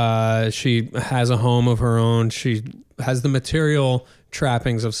 Yeah. She has a home of her own. She has the material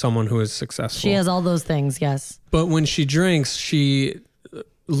trappings of someone who is successful. She has all those things. Yes. But when she drinks, she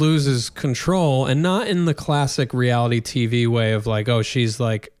loses control, and not in the classic reality TV way of like, oh, she's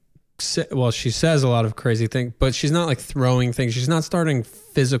like, well, she says a lot of crazy things, but she's not like throwing things. She's not starting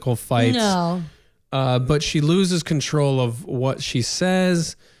physical fights. No. But she loses control of what she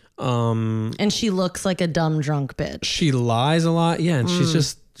says. And she looks like a dumb drunk bitch. She lies a lot. Yeah. And she's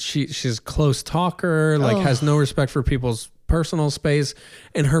just, she's a close talker, like has no respect for people's personal space.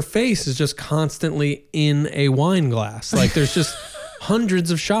 And her face is just constantly in a wine glass. Like there's just hundreds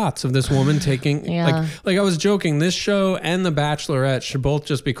of shots of this woman taking, Yeah. like I was joking, this show and The Bachelorette should both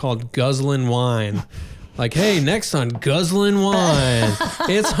just be called Guzzlin' Wine. Like, hey, next on Guzzlin' Wine,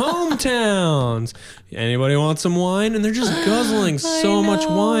 it's hometowns. Anybody want some wine? And they're just guzzling so much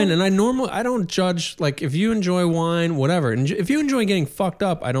wine. And I don't judge, like, if you enjoy wine, whatever. And if you enjoy getting fucked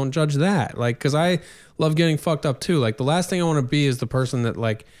up, I don't judge that. Like, because I love getting fucked up too. Like, the last thing I want to be is the person that,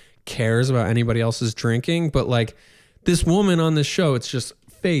 like, cares about anybody else's drinking. But, like, this woman on this show, it's just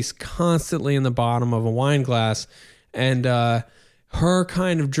face constantly in the bottom of a wine glass. And her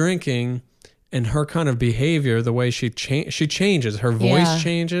kind of drinking and her kind of behavior, the way she changes, her voice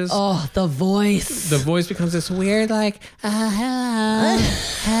changes. Oh, the voice. The voice becomes this weird, like, hello,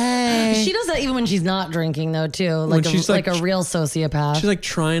 hey. She does that even when she's not drinking, though, too. Like, She's like a real sociopath. She's like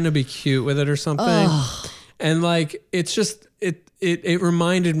trying to be cute with it or something. And like, it's just, it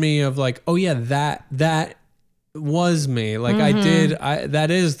reminded me of like, oh yeah, that was me. Like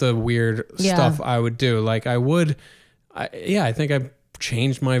that is the weird stuff I would do. Like I think I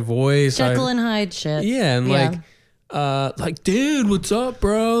changed my voice. Jekyll and Hyde shit. Yeah. And like, dude, what's up,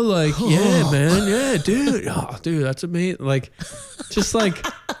 bro? Like, yeah, man. Yeah, dude. Oh, dude, that's amazing. Like, just like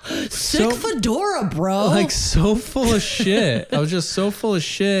Sick fedora, bro. like so full of shit. I was just so full of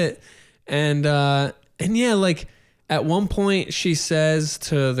shit. And yeah, like at one point she says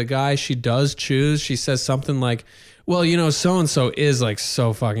to the guy she does choose, she says something like, well, you know, so-and-so is like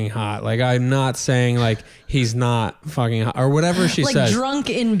so fucking hot. Like I'm not saying like he's not fucking hot or whatever she like says. drunk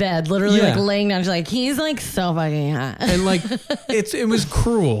in bed, literally Yeah. like laying down. She's like, he's like so fucking hot. And like, it was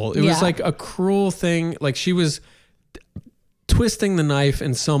cruel. It was like a cruel thing. Like she was twisting the knife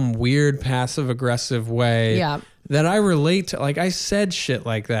in some weird passive aggressive way that I relate to. Like I said shit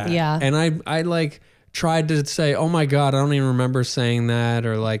like that. Yeah. And I like tried to say, oh my God, I don't even remember saying that,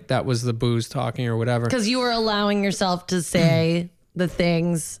 or like that was the booze talking or whatever. Because you were allowing yourself to say the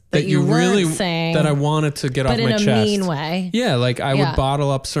things that you weren't really saying. that I wanted to get off but my in a chest. mean way. Yeah, like I would bottle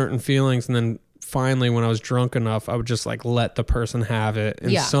up certain feelings, and then finally when I was drunk enough, I would just like let the person have it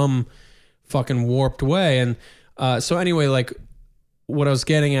in some fucking warped way. And so anyway, like what I was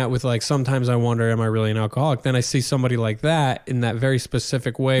getting at with like, sometimes I wonder, am I really an alcoholic? Then I see somebody like that in that very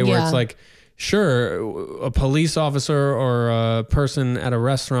specific way where it's like, sure, a police officer or a person at a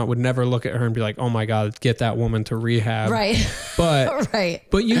restaurant would never look at her and be like, oh my God, get that woman to rehab. Right. But,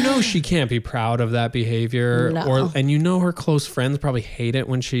 but you know, she can't be proud of that behavior. No. And you know, her close friends probably hate it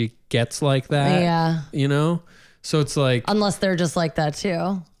when she gets like that. Yeah. You know? So it's like, unless they're just like that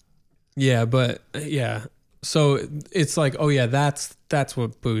too. Yeah. But yeah. So it's like, oh yeah, that's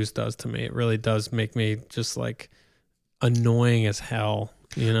what booze does to me. It really does make me just like annoying as hell,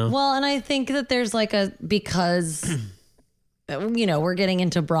 you know? Well, and I think that there's like because, you know, we're getting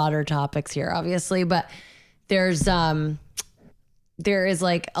into broader topics here, obviously, but there is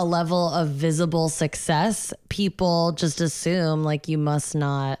like a level of visible success. People just assume like you must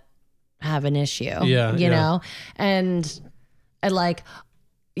not have an issue, you know? And like,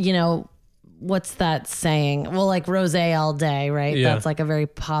 you know, what's that saying? Well, like rose all day, right? Yeah. That's like a very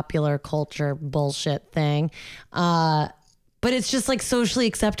popular culture bullshit thing. But it's just like socially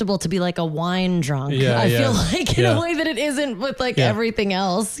acceptable to be like a wine drunk. I feel like in a way that it isn't with like everything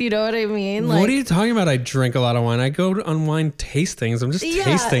else. You know what I mean? Like, what are you talking about? I drink a lot of wine. I go on wine tastings. I'm just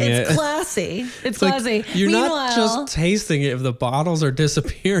tasting it. It's classy. It's classy. Like, you're not just tasting it if the bottles are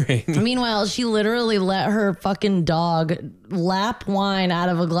disappearing. Meanwhile, she literally let her fucking dog lap wine out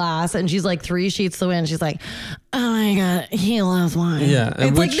of a glass, and she's like 3 sheets away, and she's like, oh my God, he loves wine. Yeah.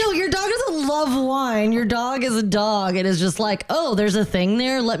 It's like, no, your dog doesn't love wine. Your dog is a dog. It is just like, oh, there's a thing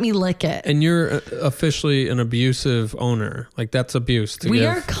there. Let me lick it. And you're officially an abusive owner. Like, that's abuse. We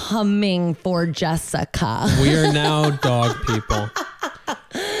are coming for Jessica. We are now dog people.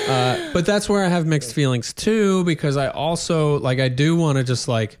 But that's where I have mixed feelings too, because I also like, I do want to just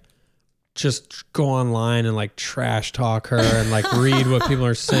go online and like trash talk her and like read what people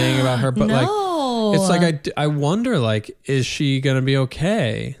are saying about her. But like, it's like, I wonder, like, is she going to be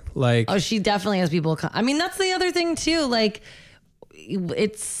okay? Like, oh, she definitely has people. I mean, that's the other thing too. Like,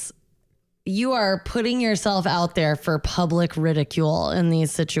 you are putting yourself out there for public ridicule in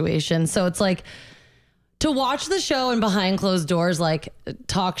these situations. So it's like, to watch the show and behind closed doors, like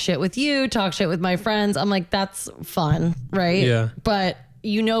talk shit with you, talk shit with my friends. I'm like, that's fun. Right. Yeah. But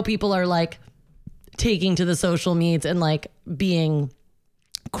you know, people are like taking to the social medias and like being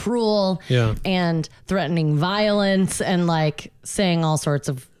cruel and threatening violence and like saying all sorts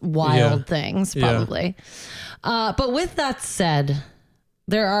of wild things probably. But with that said,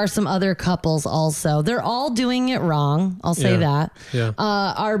 there are some other couples also. They're all doing it wrong. I'll say that. Yeah.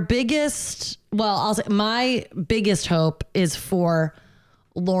 I'll say my biggest hope is for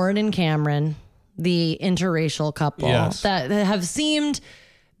Lauren and Cameron, the interracial couple that have seemed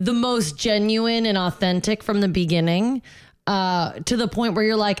the most genuine and authentic from the beginning, to the point where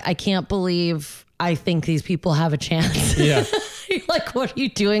you're like, I can't believe I think these people have a chance. Yeah. You're like, what are you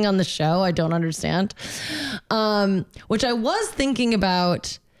doing on the show? I don't understand. Which I was thinking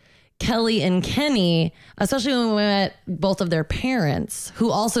about Kelly and Kenny, especially when we met both of their parents, who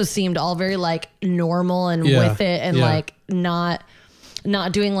also seemed all very like normal and with it and like not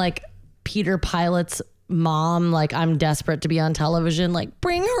doing like Peter Pilot's mom, like, I'm desperate to be on television, like,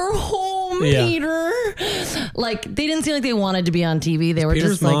 bring her home, Peter. Like, they didn't seem like they wanted to be on TV. They were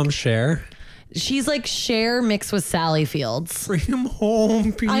Peter's just like, mom Cher. She's like Cher mixed with Sally Fields. Bring him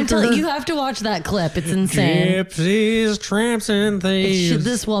home, Peter. I'm telling you, have to watch that clip. It's insane. Gypsies, tramps, and thieves.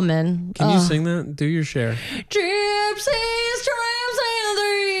 This woman. Can you sing that? Do your Cher. Gypsies, tramps, and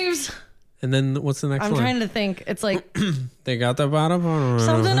thieves. And then what's the next one? I'm trying to think. It's like they got the bottom.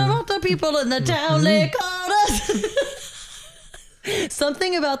 Something about the people in the town. They called us.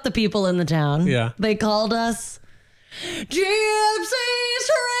 Something about the people in the town. Yeah. They called us gypsies,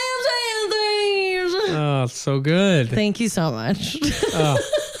 tramps, and thieves. Oh, so good. Thank you so much. Oh.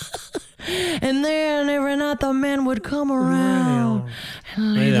 And then every night the men would come around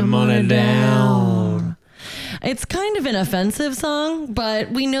and lay the money down. It's kind of an offensive song,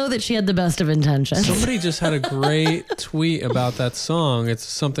 but we know that she had the best of intentions. Somebody just had a great tweet about that song. It's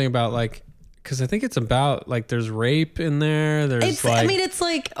something about like, because I think it's about like there's rape in there. It's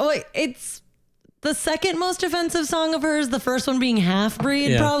the second most offensive song of hers. The first one being Half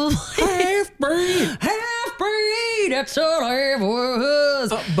Breed, probably. Half Breed. That's all I ever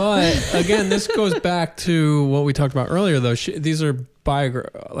was. But again, this goes back to what we talked about earlier, though. These are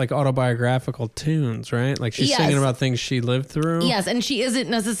like autobiographical tunes, right? Like she's singing about things she lived through. Yes, and she isn't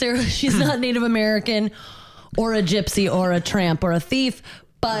necessarily, she's not Native American or a gypsy or a tramp or a thief,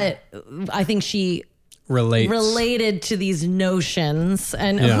 but I think she related to these notions.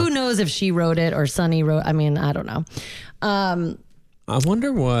 And who knows if she wrote it or Sonny wrote, I mean, I don't know. I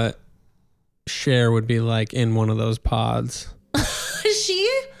wonder what Cher would be like in one of those pods. She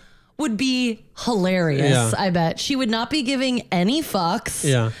would be hilarious. Yeah. I bet she would not be giving any fucks.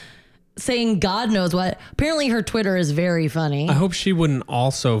 Yeah. Saying God knows what. Apparently her Twitter is very funny. I hope she wouldn't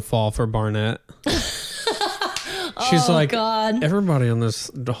also fall for Barnett. She's like, God. everybody on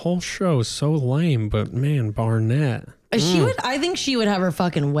the whole show is so lame, but man, Barnett. She would. I think she would have her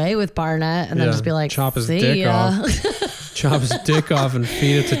fucking way with Barnett, and then Yeah, just be like, chop his "See dick ya." off. Chop his dick off and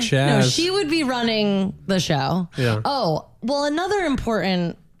feed it to Chaz. No, she would be running the show. Yeah. Oh, well, another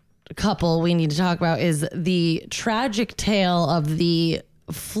important couple we need to talk about is the tragic tale of the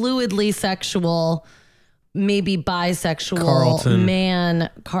fluidly sexual, maybe bisexual Carlton. man,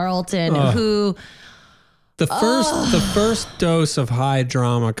 Carlton, who, the first dose of high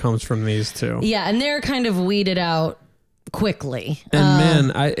drama comes from these two. yeah, and they're kind of weeded out quickly.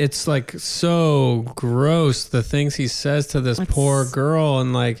 And man, it's like so gross the things he says to this poor girl,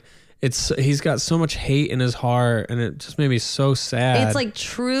 and like he's got so much hate in his heart, and it just made me so sad. It's like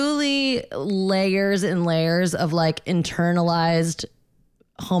truly layers and layers of like internalized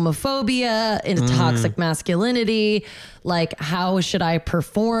homophobia and toxic masculinity. Like, how should I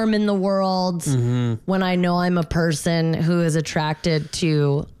perform in the world when I know I'm a person who is attracted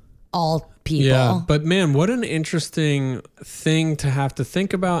to all people? Yeah, but man, what an interesting thing to have to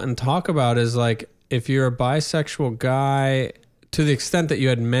think about and talk about is like, if you're a bisexual guy, to the extent that you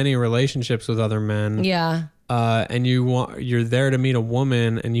had many relationships with other men, Yeah. and you're there to meet a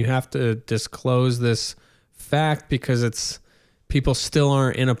woman, and you have to disclose this fact because people still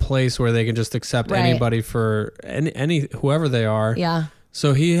aren't in a place where they can just accept Right. anybody for any whoever they are. Yeah.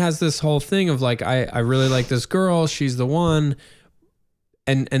 So he has this whole thing of like, I really like this girl, she's the one.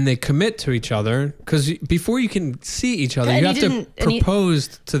 And they commit to each other, because before you can see each other, And you he have to didn't- and he-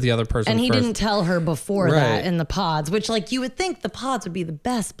 propose to the other person And he first. didn't tell her before Right. that in the pods, which like you would think the pods would be the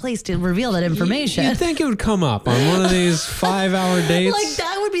best place to reveal that information. You'd think it would come up on one of these 5-hour dates. Like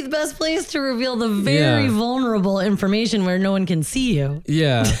that would be the best place to reveal the very Yeah. vulnerable information where no one can see you.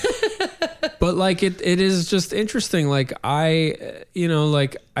 Yeah. But like it is just interesting. Like I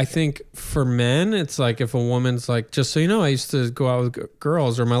think for men, it's like if a woman's like, just so you know, I used to go out with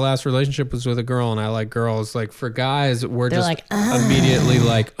girls, or my last relationship was with a girl and I like girls. Like for guys, we're They're just like, immediately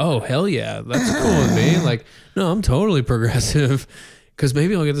like, oh, hell yeah, that's cool with me. Like, no, I'm totally progressive, because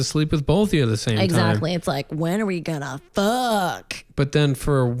maybe I'll get to sleep with both of you at the same time. Exactly. It's like, when are we gonna fuck? But then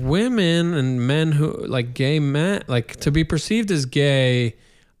for women and men who like gay men, like to be perceived as gay,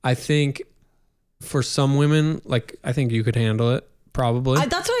 I think for some women, like I think you could handle it probably.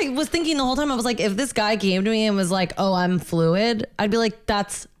 That's what I was thinking the whole time. I was like, if this guy came to me and was like, oh, I'm fluid, I'd be like,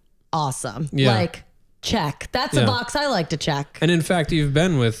 that's awesome. Yeah. Like, check. That's a Yeah. box I like to check. And in fact, you've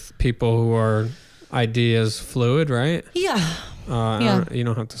been with people who are ID as fluid, right? Yeah. Yeah. You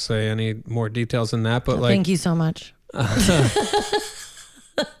don't have to say any more details than that, but like, Thank you so much.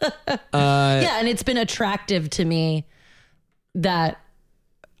 Yeah, and it's been attractive to me that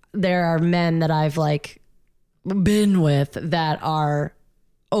there are men that I've like been with that are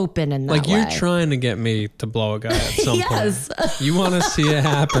open in that like way. you're trying to get me to blow a guy at some Yes. point. You want to see it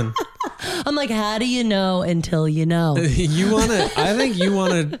happen. I'm like, how do you know until you know? I think you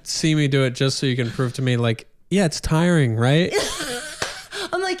want to see me do it just so you can prove to me like, yeah, it's tiring, right?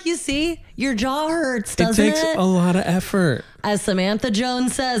 I'm like, you see, your jaw hurts, It doesn't takes it? a lot of effort. As Samantha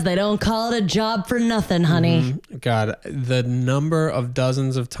Jones says, they don't call it a job for nothing, honey. God, the number of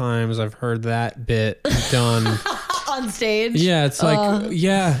dozens of times I've heard that bit done. On stage. Yeah, it's like,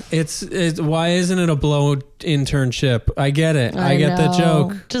 it's why isn't it a blow internship? I get it. I get the know.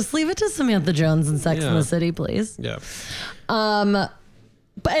 joke. Just leave it to Samantha Jones and Sex and Yeah. the City, please. Yeah.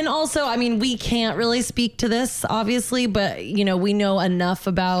 But and also, I mean, we can't really speak to this, obviously, but you know, we know enough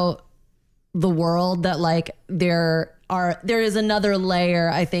about the world that like there is another layer,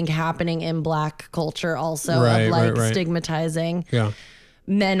 I think, happening in Black culture also Right, of like right. stigmatizing Yeah.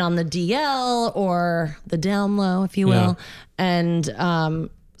 men on the DL or the down low, if you will. And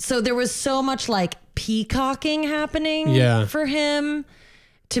so there was so much like peacocking happening Yeah. for him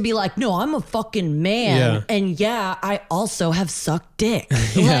to be like, no, I'm a fucking man. Yeah. And yeah, I also have sucked dick.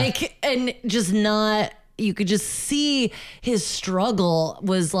 Yeah. Like, and just not, you could just see his struggle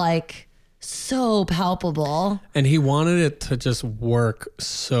was like so palpable. And he wanted it to just work.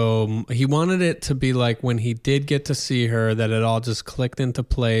 So he wanted it to be like when he did get to see her, that it all just clicked into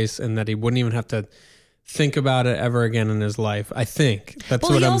place and that he wouldn't even have to think about it ever again in his life. I think that's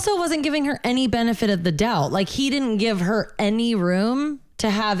Well, what he I'm. also wasn't giving her any benefit of the doubt. Like he didn't give her any room to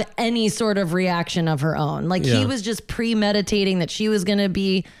have any sort of reaction of her own. Like Yeah. he was just premeditating that she was going to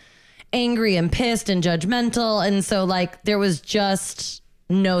be angry and pissed and judgmental. And so like there was just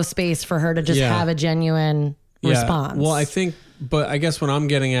no space for her to just have a genuine response. Well, but I guess what I'm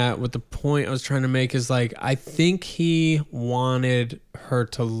getting at with the point I was trying to make is like, I think he wanted her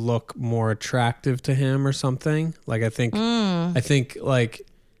to look more attractive to him or something. Like, I think like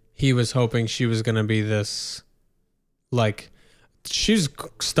he was hoping she was going to be this, like, she's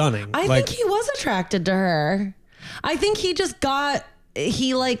stunning. I think he was attracted to her. I think he just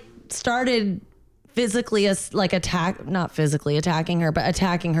started physically not physically attacking her, but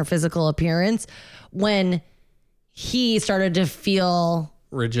attacking her physical appearance when he started to feel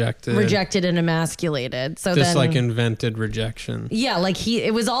rejected and emasculated. So just then, like invented rejection. Yeah, like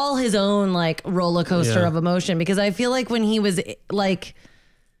it was all his own like roller coaster of emotion, because I feel like when he was like,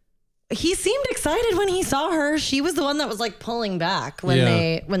 he seemed excited when he saw her. She was the one that was like pulling back when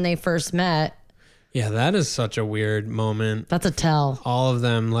they first met. Yeah, that is such a weird moment. That's a tell. All of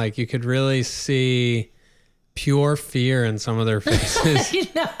them, like, you could really see pure fear in some of their faces. You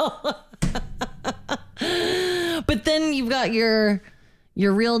know. But then you've got your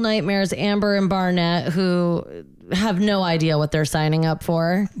real nightmares, Amber and Barnett, who have no idea what they're signing up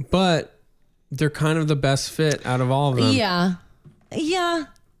for. But they're kind of the best fit out of all of them. Yeah. Yeah.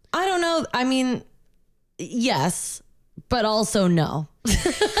 I don't know. I mean, yes, but also no.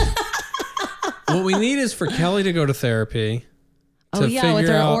 What we need is for Kelly to go to therapy. With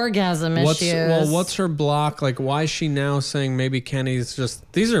her orgasm issues. What's her block? Like, why is she now saying maybe Kenny's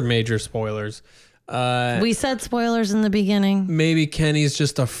just... These are major spoilers. We said spoilers in the beginning. Maybe Kenny's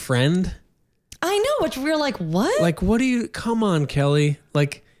just a friend. I know, which we're like, what? Like, what do you... Come on, Kelly.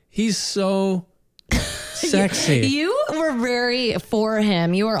 Like, he's so sexy. You were very for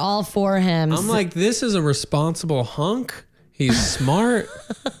him. You were all for him. I'm like, this is a responsible hunk. He's smart.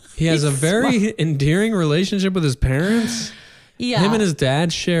 He has a very endearing relationship with his parents. Yeah. Him and his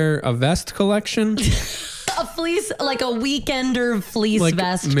dad share a vest collection. A fleece, like a weekender fleece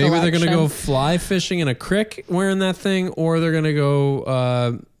vest maybe collection. They're going to go fly fishing in a creek wearing that thing, or they're going to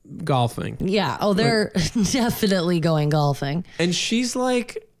go golfing. Yeah. Oh, they're definitely going golfing. And she's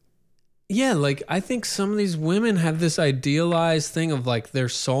like, yeah, like, I think some of these women have this idealized thing of like their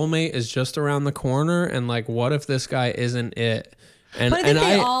soulmate is just around the corner, and like, what if this guy isn't it? And, but I think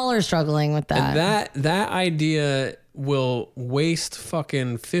they all are struggling with that. And that idea will waste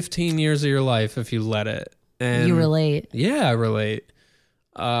fucking 15 years of your life if you let it. And you relate. Yeah, I relate.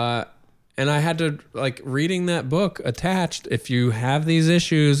 And I had to, like, reading that book attached. If you have these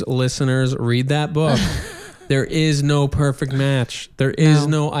issues, listeners, read that book. There is no perfect match. There is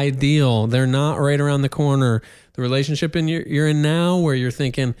no ideal. They're not right around the corner. The relationship you're in now, where you're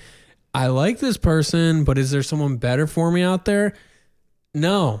thinking, I like this person, but is there someone better for me out there?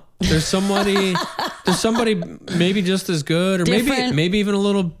 No, there's somebody maybe just as good, or maybe even a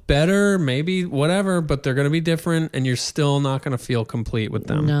little better, maybe whatever, but they're going to be different, and you're still not going to feel complete with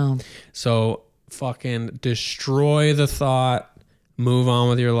them. No. So fucking destroy the thought, move on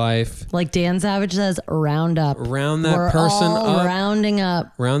with your life. Like Dan Savage says, round up. Round that We're person all up. Rounding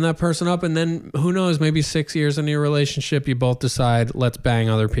up. Round that person up, and then who knows, maybe 6 years into your relationship, you both decide, let's bang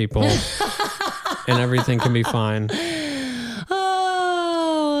other people, and everything can be fine.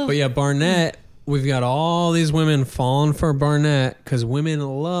 But yeah, Barnett, we've got all these women falling for Barnett because women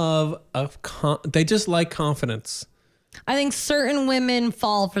love they just like confidence. I think certain women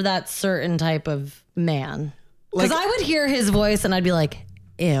fall for that certain type of man. Because I would hear his voice and I'd be like,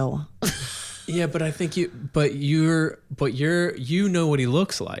 ew. Yeah, but I think you know what he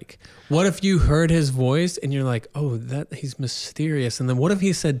looks like. What if you heard his voice and you're like, oh, he's mysterious, and then what if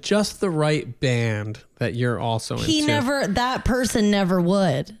he said just the right band that you're also into? That person never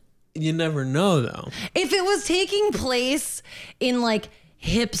would. You never know, though. If it was taking place in like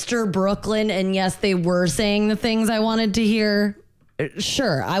hipster Brooklyn, and yes, they were saying the things I wanted to hear,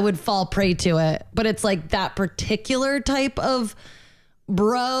 sure, I would fall prey to it. But it's like that particular type of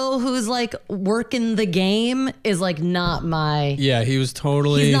bro who's like working the game is like not my... Yeah, he's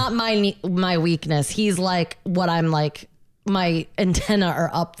not my weakness. He's like what I'm like, my antenna are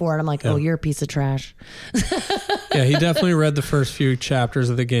up for, and I'm like, oh, you're a piece of trash. Yeah, he definitely read the first few chapters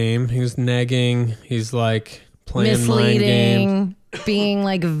of the game. He was negging. He's like playing mind games. Being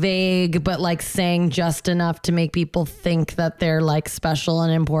like vague, but like saying just enough to make people think that they're like special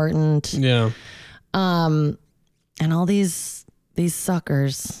and important. Yeah. And all these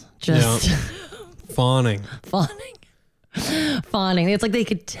suckers just fawning. It's like they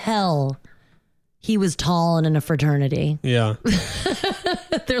could tell he was tall and in a fraternity. Yeah.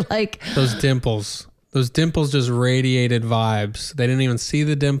 They're like... Those dimples just radiated vibes. They didn't even see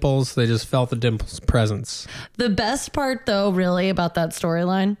the dimples. They just felt the dimples' presence. The best part, though, really, about that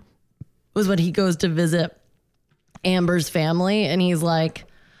storyline was when he goes to visit Amber's family, and he's like,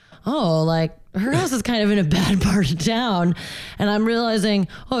 oh, like her house is kind of in a bad part of town. And I'm realizing,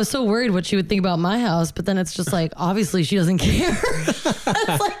 I was so worried what she would think about my house. But then it's just like, obviously she doesn't care.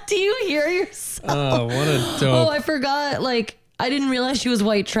 It's like, do you hear yourself? Oh, what a dope. Oh, I forgot. Like, I didn't realize she was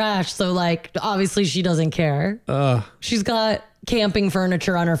white trash. So like, obviously she doesn't care. She's got camping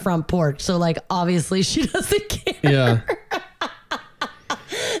furniture on her front porch. So like, obviously she doesn't care. Yeah.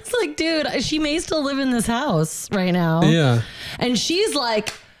 It's like, dude, she may still live in this house right now. Yeah. And she's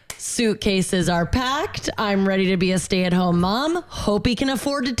like, suitcases are packed. I'm ready to be a stay-at-home mom. Hope he can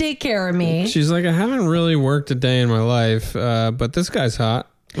afford to take care of me. She's like, I haven't really worked a day in my life, but this guy's hot.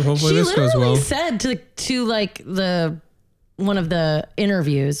 Hopefully this goes well. She literally said to like one of the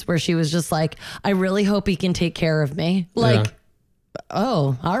interviews where she was just like, I really hope he can take care of me. Like, Yeah.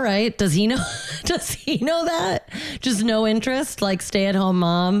 Oh, all right. Does he know? Does he know that? Just no interest, like stay-at-home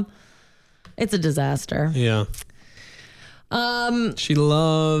mom. It's a disaster. Yeah. She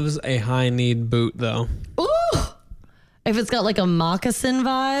loves a high-kneed boot, though. Ooh, if it's got like a moccasin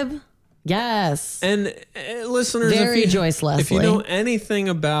vibe, yes. And listeners, Very Joyce Leslie. if you know anything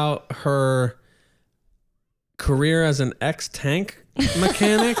about her career as an ex-tank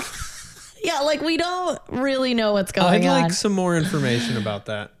mechanic, Yeah, like we don't really know what's going I'd on. like some more information about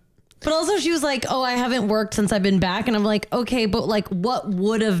that. But also she was like, oh, I haven't worked since I've been back. And I'm like, okay, but like what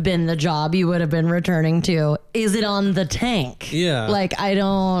would have been the job you would have been returning to? Is it on the tank? Yeah. Like, I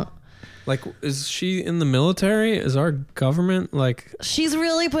don't. Like, is she in the military? Is our government like... She's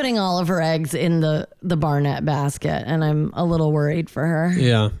really putting all of her eggs in the Barnett basket. And I'm a little worried for her.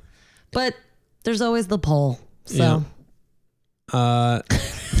 Yeah. But there's always the poll. So. Yeah.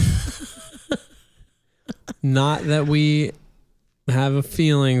 Not that we have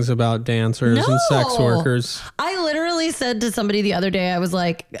feelings about dancers and sex workers. I literally said to somebody the other day, I was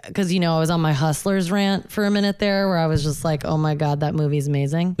like, because, I was on my Hustlers rant for a minute there where I was just like, oh my God, that movie's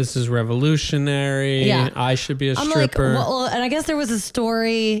amazing. This is revolutionary. Yeah. I should be a I'm stripper. like, well, and I guess there was a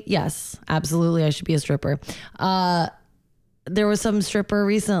story. Yes, absolutely. I should be a stripper. There was some stripper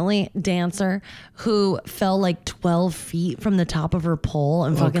recently, dancer, who fell like 12 feet from the top of her pole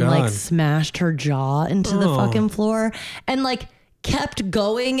and fucking like God. smashed her jaw into the fucking floor and like kept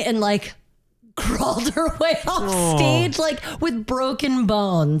going and like crawled her way off stage like with broken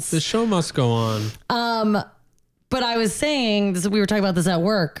bones. The show must go on. But I was saying, we were talking about this at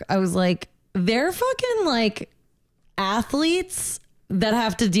work. I was like, they're fucking like athletes that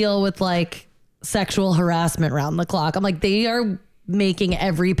have to deal with like sexual harassment round the clock. I'm like, they are making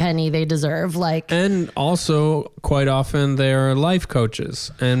every penny they deserve. Like, And also, quite often, they are life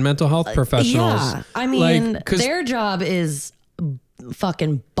coaches and mental health professionals. yeah, I mean, Like, 'cause- their job is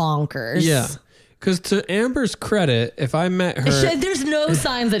fucking bonkers. Yeah. Because to Amber's credit, if I met her... There's no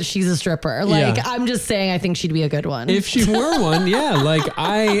signs that she's a stripper. Like, Yeah. I'm just saying, I think she'd be a good one. If she were one, yeah. Like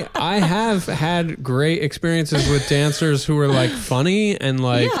I have had great experiences with dancers who are like funny and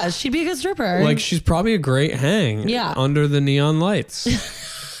like yeah, she'd be a good stripper. like she's probably a great hang. Yeah. Under the neon lights.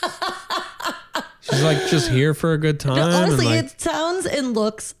 She's like just here for a good time. Honestly, and like, it sounds and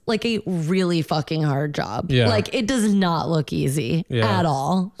looks like a really fucking hard job. Yeah. Like, it does not look easy at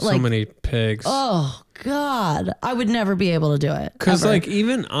all. so Like, many pigs. oh God, I would never be able to do it. Because ever. like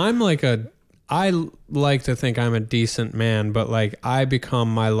even I like to think I'm a decent man, but like I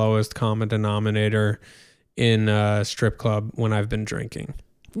become my lowest common denominator in a strip club when I've been drinking.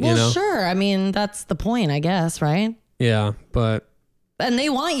 well, you know? sure. I mean, that's the point, I guess, right? Yeah, but And they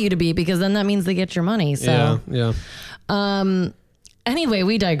want you to be because then that means they get your money. So, yeah. anyway,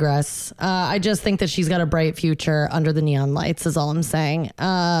 we digress. I just think that she's got a bright future under the neon lights, is all I'm saying.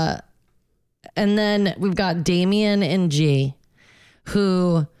 And then we've got Damien and G,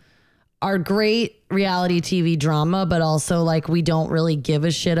 who are great reality TV drama, but also like we don't really give a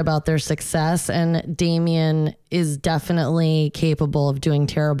shit about their success. And Damien is definitely capable of doing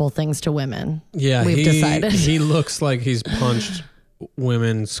terrible things to women. Yeah, We've decided. He looks like he's punched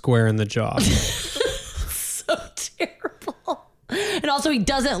women square in the jaw. So terrible. And also, he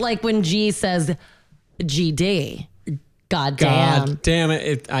doesn't like when G says GD. God damn. God damn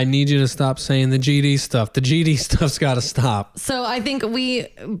it. I need you to stop saying the GD stuff. The GD stuff's got to stop. So I think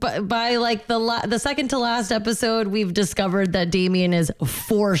by like the second to last episode, we've discovered that Damien is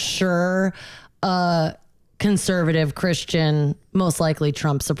for sure a conservative Christian, most likely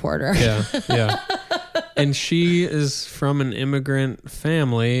Trump supporter. Yeah, yeah. And she is from an immigrant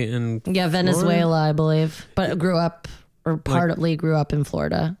family in Yeah, Venezuela, I believe, but partly grew up in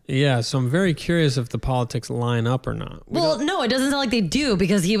Florida. Yeah, so I'm very curious if the politics line up or not. Well, no, it doesn't sound like they do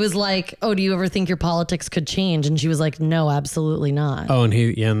because he was like, oh, do you ever think your politics could change? And she was like, no, absolutely not. Oh, and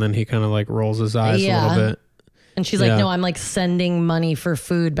then he kind of like rolls his eyes a little bit. And she's like, Yeah. no, I'm like sending money for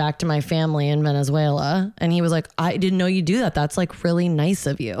food back to my family in Venezuela. And he was like, I didn't know you do that. That's like really nice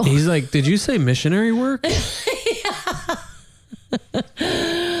of you. He's like, did you say missionary work?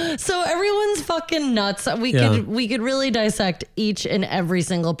 So everyone's fucking nuts. We could really dissect each and every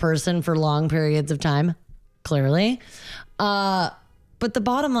single person for long periods of time, clearly. But the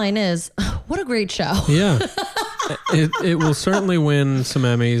bottom line is, what a great show. Yeah. It will certainly win some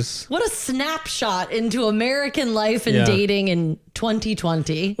Emmys. What a snapshot into American life and Yeah. dating in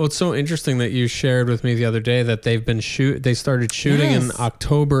 2020. Well, it's so interesting that you shared with me the other day that they started shooting in Yes.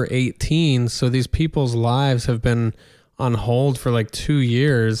 October 18. So these people's lives have been on hold for like 2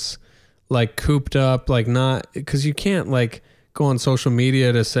 years, like cooped up, like not, because you can't like go on social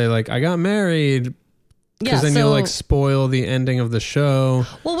media to say like, I got married. Because then you'll like spoil the ending of the show.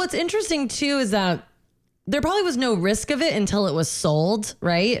 Well, what's interesting too is that there probably was no risk of it until it was sold,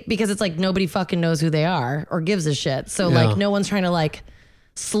 right? Because it's like nobody fucking knows who they are or gives a shit. So Yeah. like no one's trying to like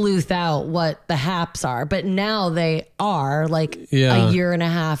sleuth out what the haps are. But now they are like Yeah. a year and a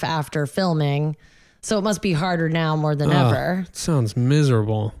half after filming. So it must be harder now more than ever. It sounds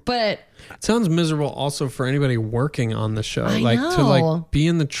miserable. But It sounds miserable also for anybody working on the show. I like to know. like be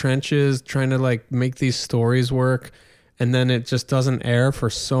in the trenches trying to like make these stories work, and then it just doesn't air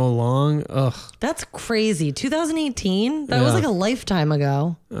for so long. Ugh. that's crazy. 2018? That was Yeah. like a lifetime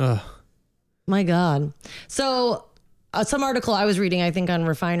ago. Ugh. My God. So some article I was reading, I think on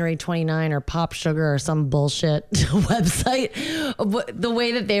Refinery 29 or Pop Sugar or some bullshit website, the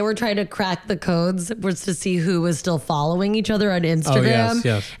way that they were trying to crack the codes was to see who was still following each other on Instagram.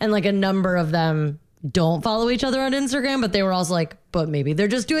 yes. And like a number of them don't follow each other on Instagram, but they were also like, but maybe they're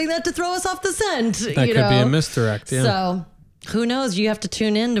just doing that to throw us off the scent. That you could be know? a misdirect. Yeah. So who knows? You have to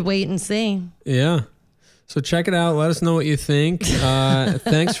tune in to wait and see. Yeah. So check it out. Let us know what you think.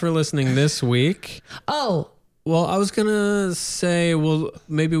 Thanks for listening this week. Oh, Well, I was gonna say, well,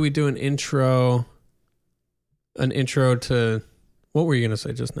 maybe we do an intro to, what were you gonna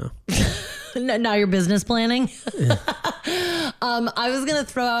say just now? now you're business planning. I was going to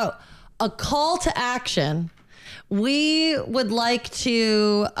throw out a call to action. We would like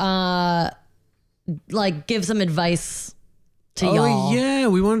to like give some advice to y'all. Oh yeah,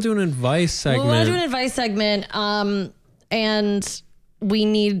 we want to do an advice segment. We want to do an advice segment, and we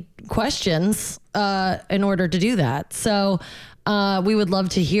need questions in order to do that. So we would love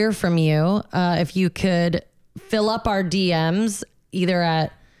to hear from you. If you could fill up our DMs either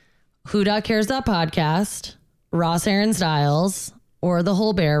at who.cares.podcast, Ross Aaron Styles, or the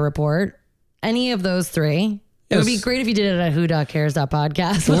Whole Bear Report. Any of those three. It would be Yes. great if you did it at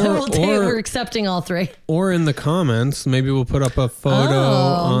who.cares.podcast. We're accepting all three. Or in the comments, maybe we'll put up a photo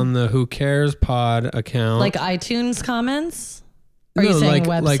on the Who Cares Pod account. Like iTunes comments? Or are you saying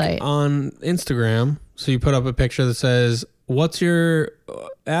website? Like on Instagram. So you put up a picture that says, "What's your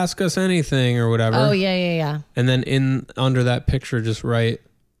ask us anything" or whatever. Oh, yeah. And then under that picture, just write,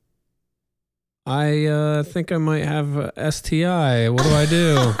 "I think I might have a STI. What do I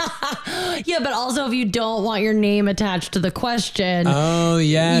do?" Yeah, but also if you don't want your name attached to the question, Oh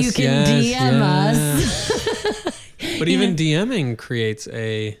yes, you can DM us. But even DMing creates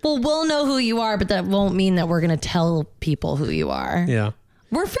a well, we'll know who you are, but that won't mean that we're going to tell people who you are. yeah.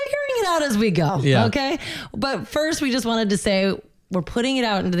 We're figuring it out as we go. Yeah. Okay. But first, we just wanted to say we're putting it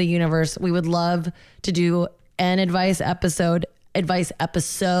out into the universe. We would love to do an advice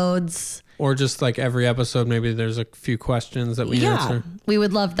episodes. Or just like every episode, maybe there's a few questions that we answer. We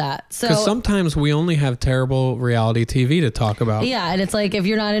would love that. So Because sometimes we only have terrible reality TV to talk about. yeah, and it's like if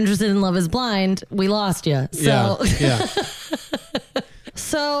you're not interested in Love Is Blind, we lost you. So Yeah.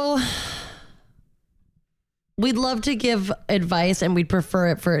 So we'd love to give advice, and we'd prefer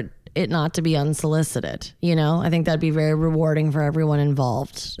it for it not to be unsolicited. You know, I think that'd be very rewarding for everyone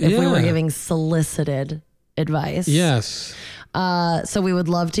involved if we were Yeah. giving solicited advice. Yes. So we would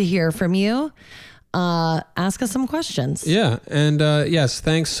love to hear from you. Ask us some questions. Yeah. And yes,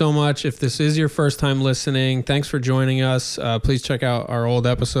 thanks so much. If this is your first time listening, thanks for joining us. Please check out our old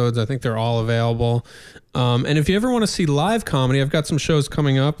episodes. I think they're all available. And if you ever want to see live comedy, I've got some shows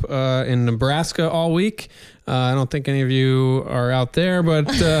coming up in Nebraska all week. I don't think any of you are out there, but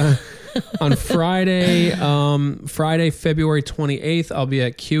on Friday, February 28th, I'll be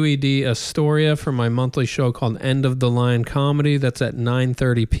at QED Astoria for my monthly show called End of the Line Comedy. That's at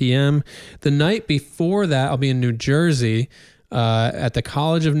 9:30 p.m. The night before that, I'll be in New Jersey at the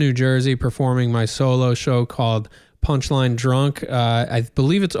College of New Jersey performing my solo show called Punchline Drunk. I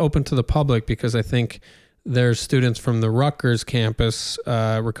believe it's open to the public because I think there's students from the Rutgers campus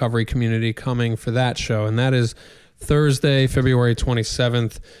recovery community coming for that show. And that is Thursday, February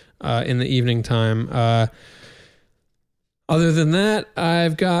 27th in the evening time. Other than that,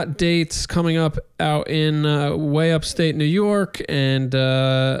 I've got dates coming up out in way upstate New York and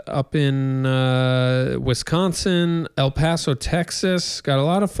up in Wisconsin, El Paso, Texas. Got a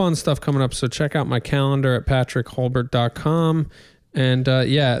lot of fun stuff coming up, so check out my calendar at patrickholbert.com. And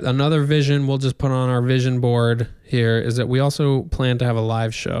another vision we'll just put on our vision board here is that we also plan to have a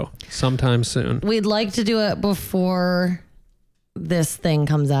live show sometime soon. We'd like to do it before this thing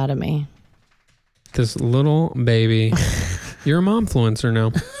comes out of me. This little baby. You're a momfluencer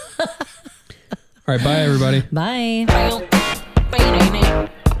now. All right, bye, everybody. Bye.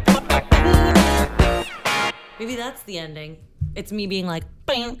 Maybe that's the ending. It's me being like,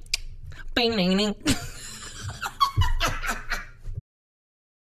 bang, bang, bang, bang.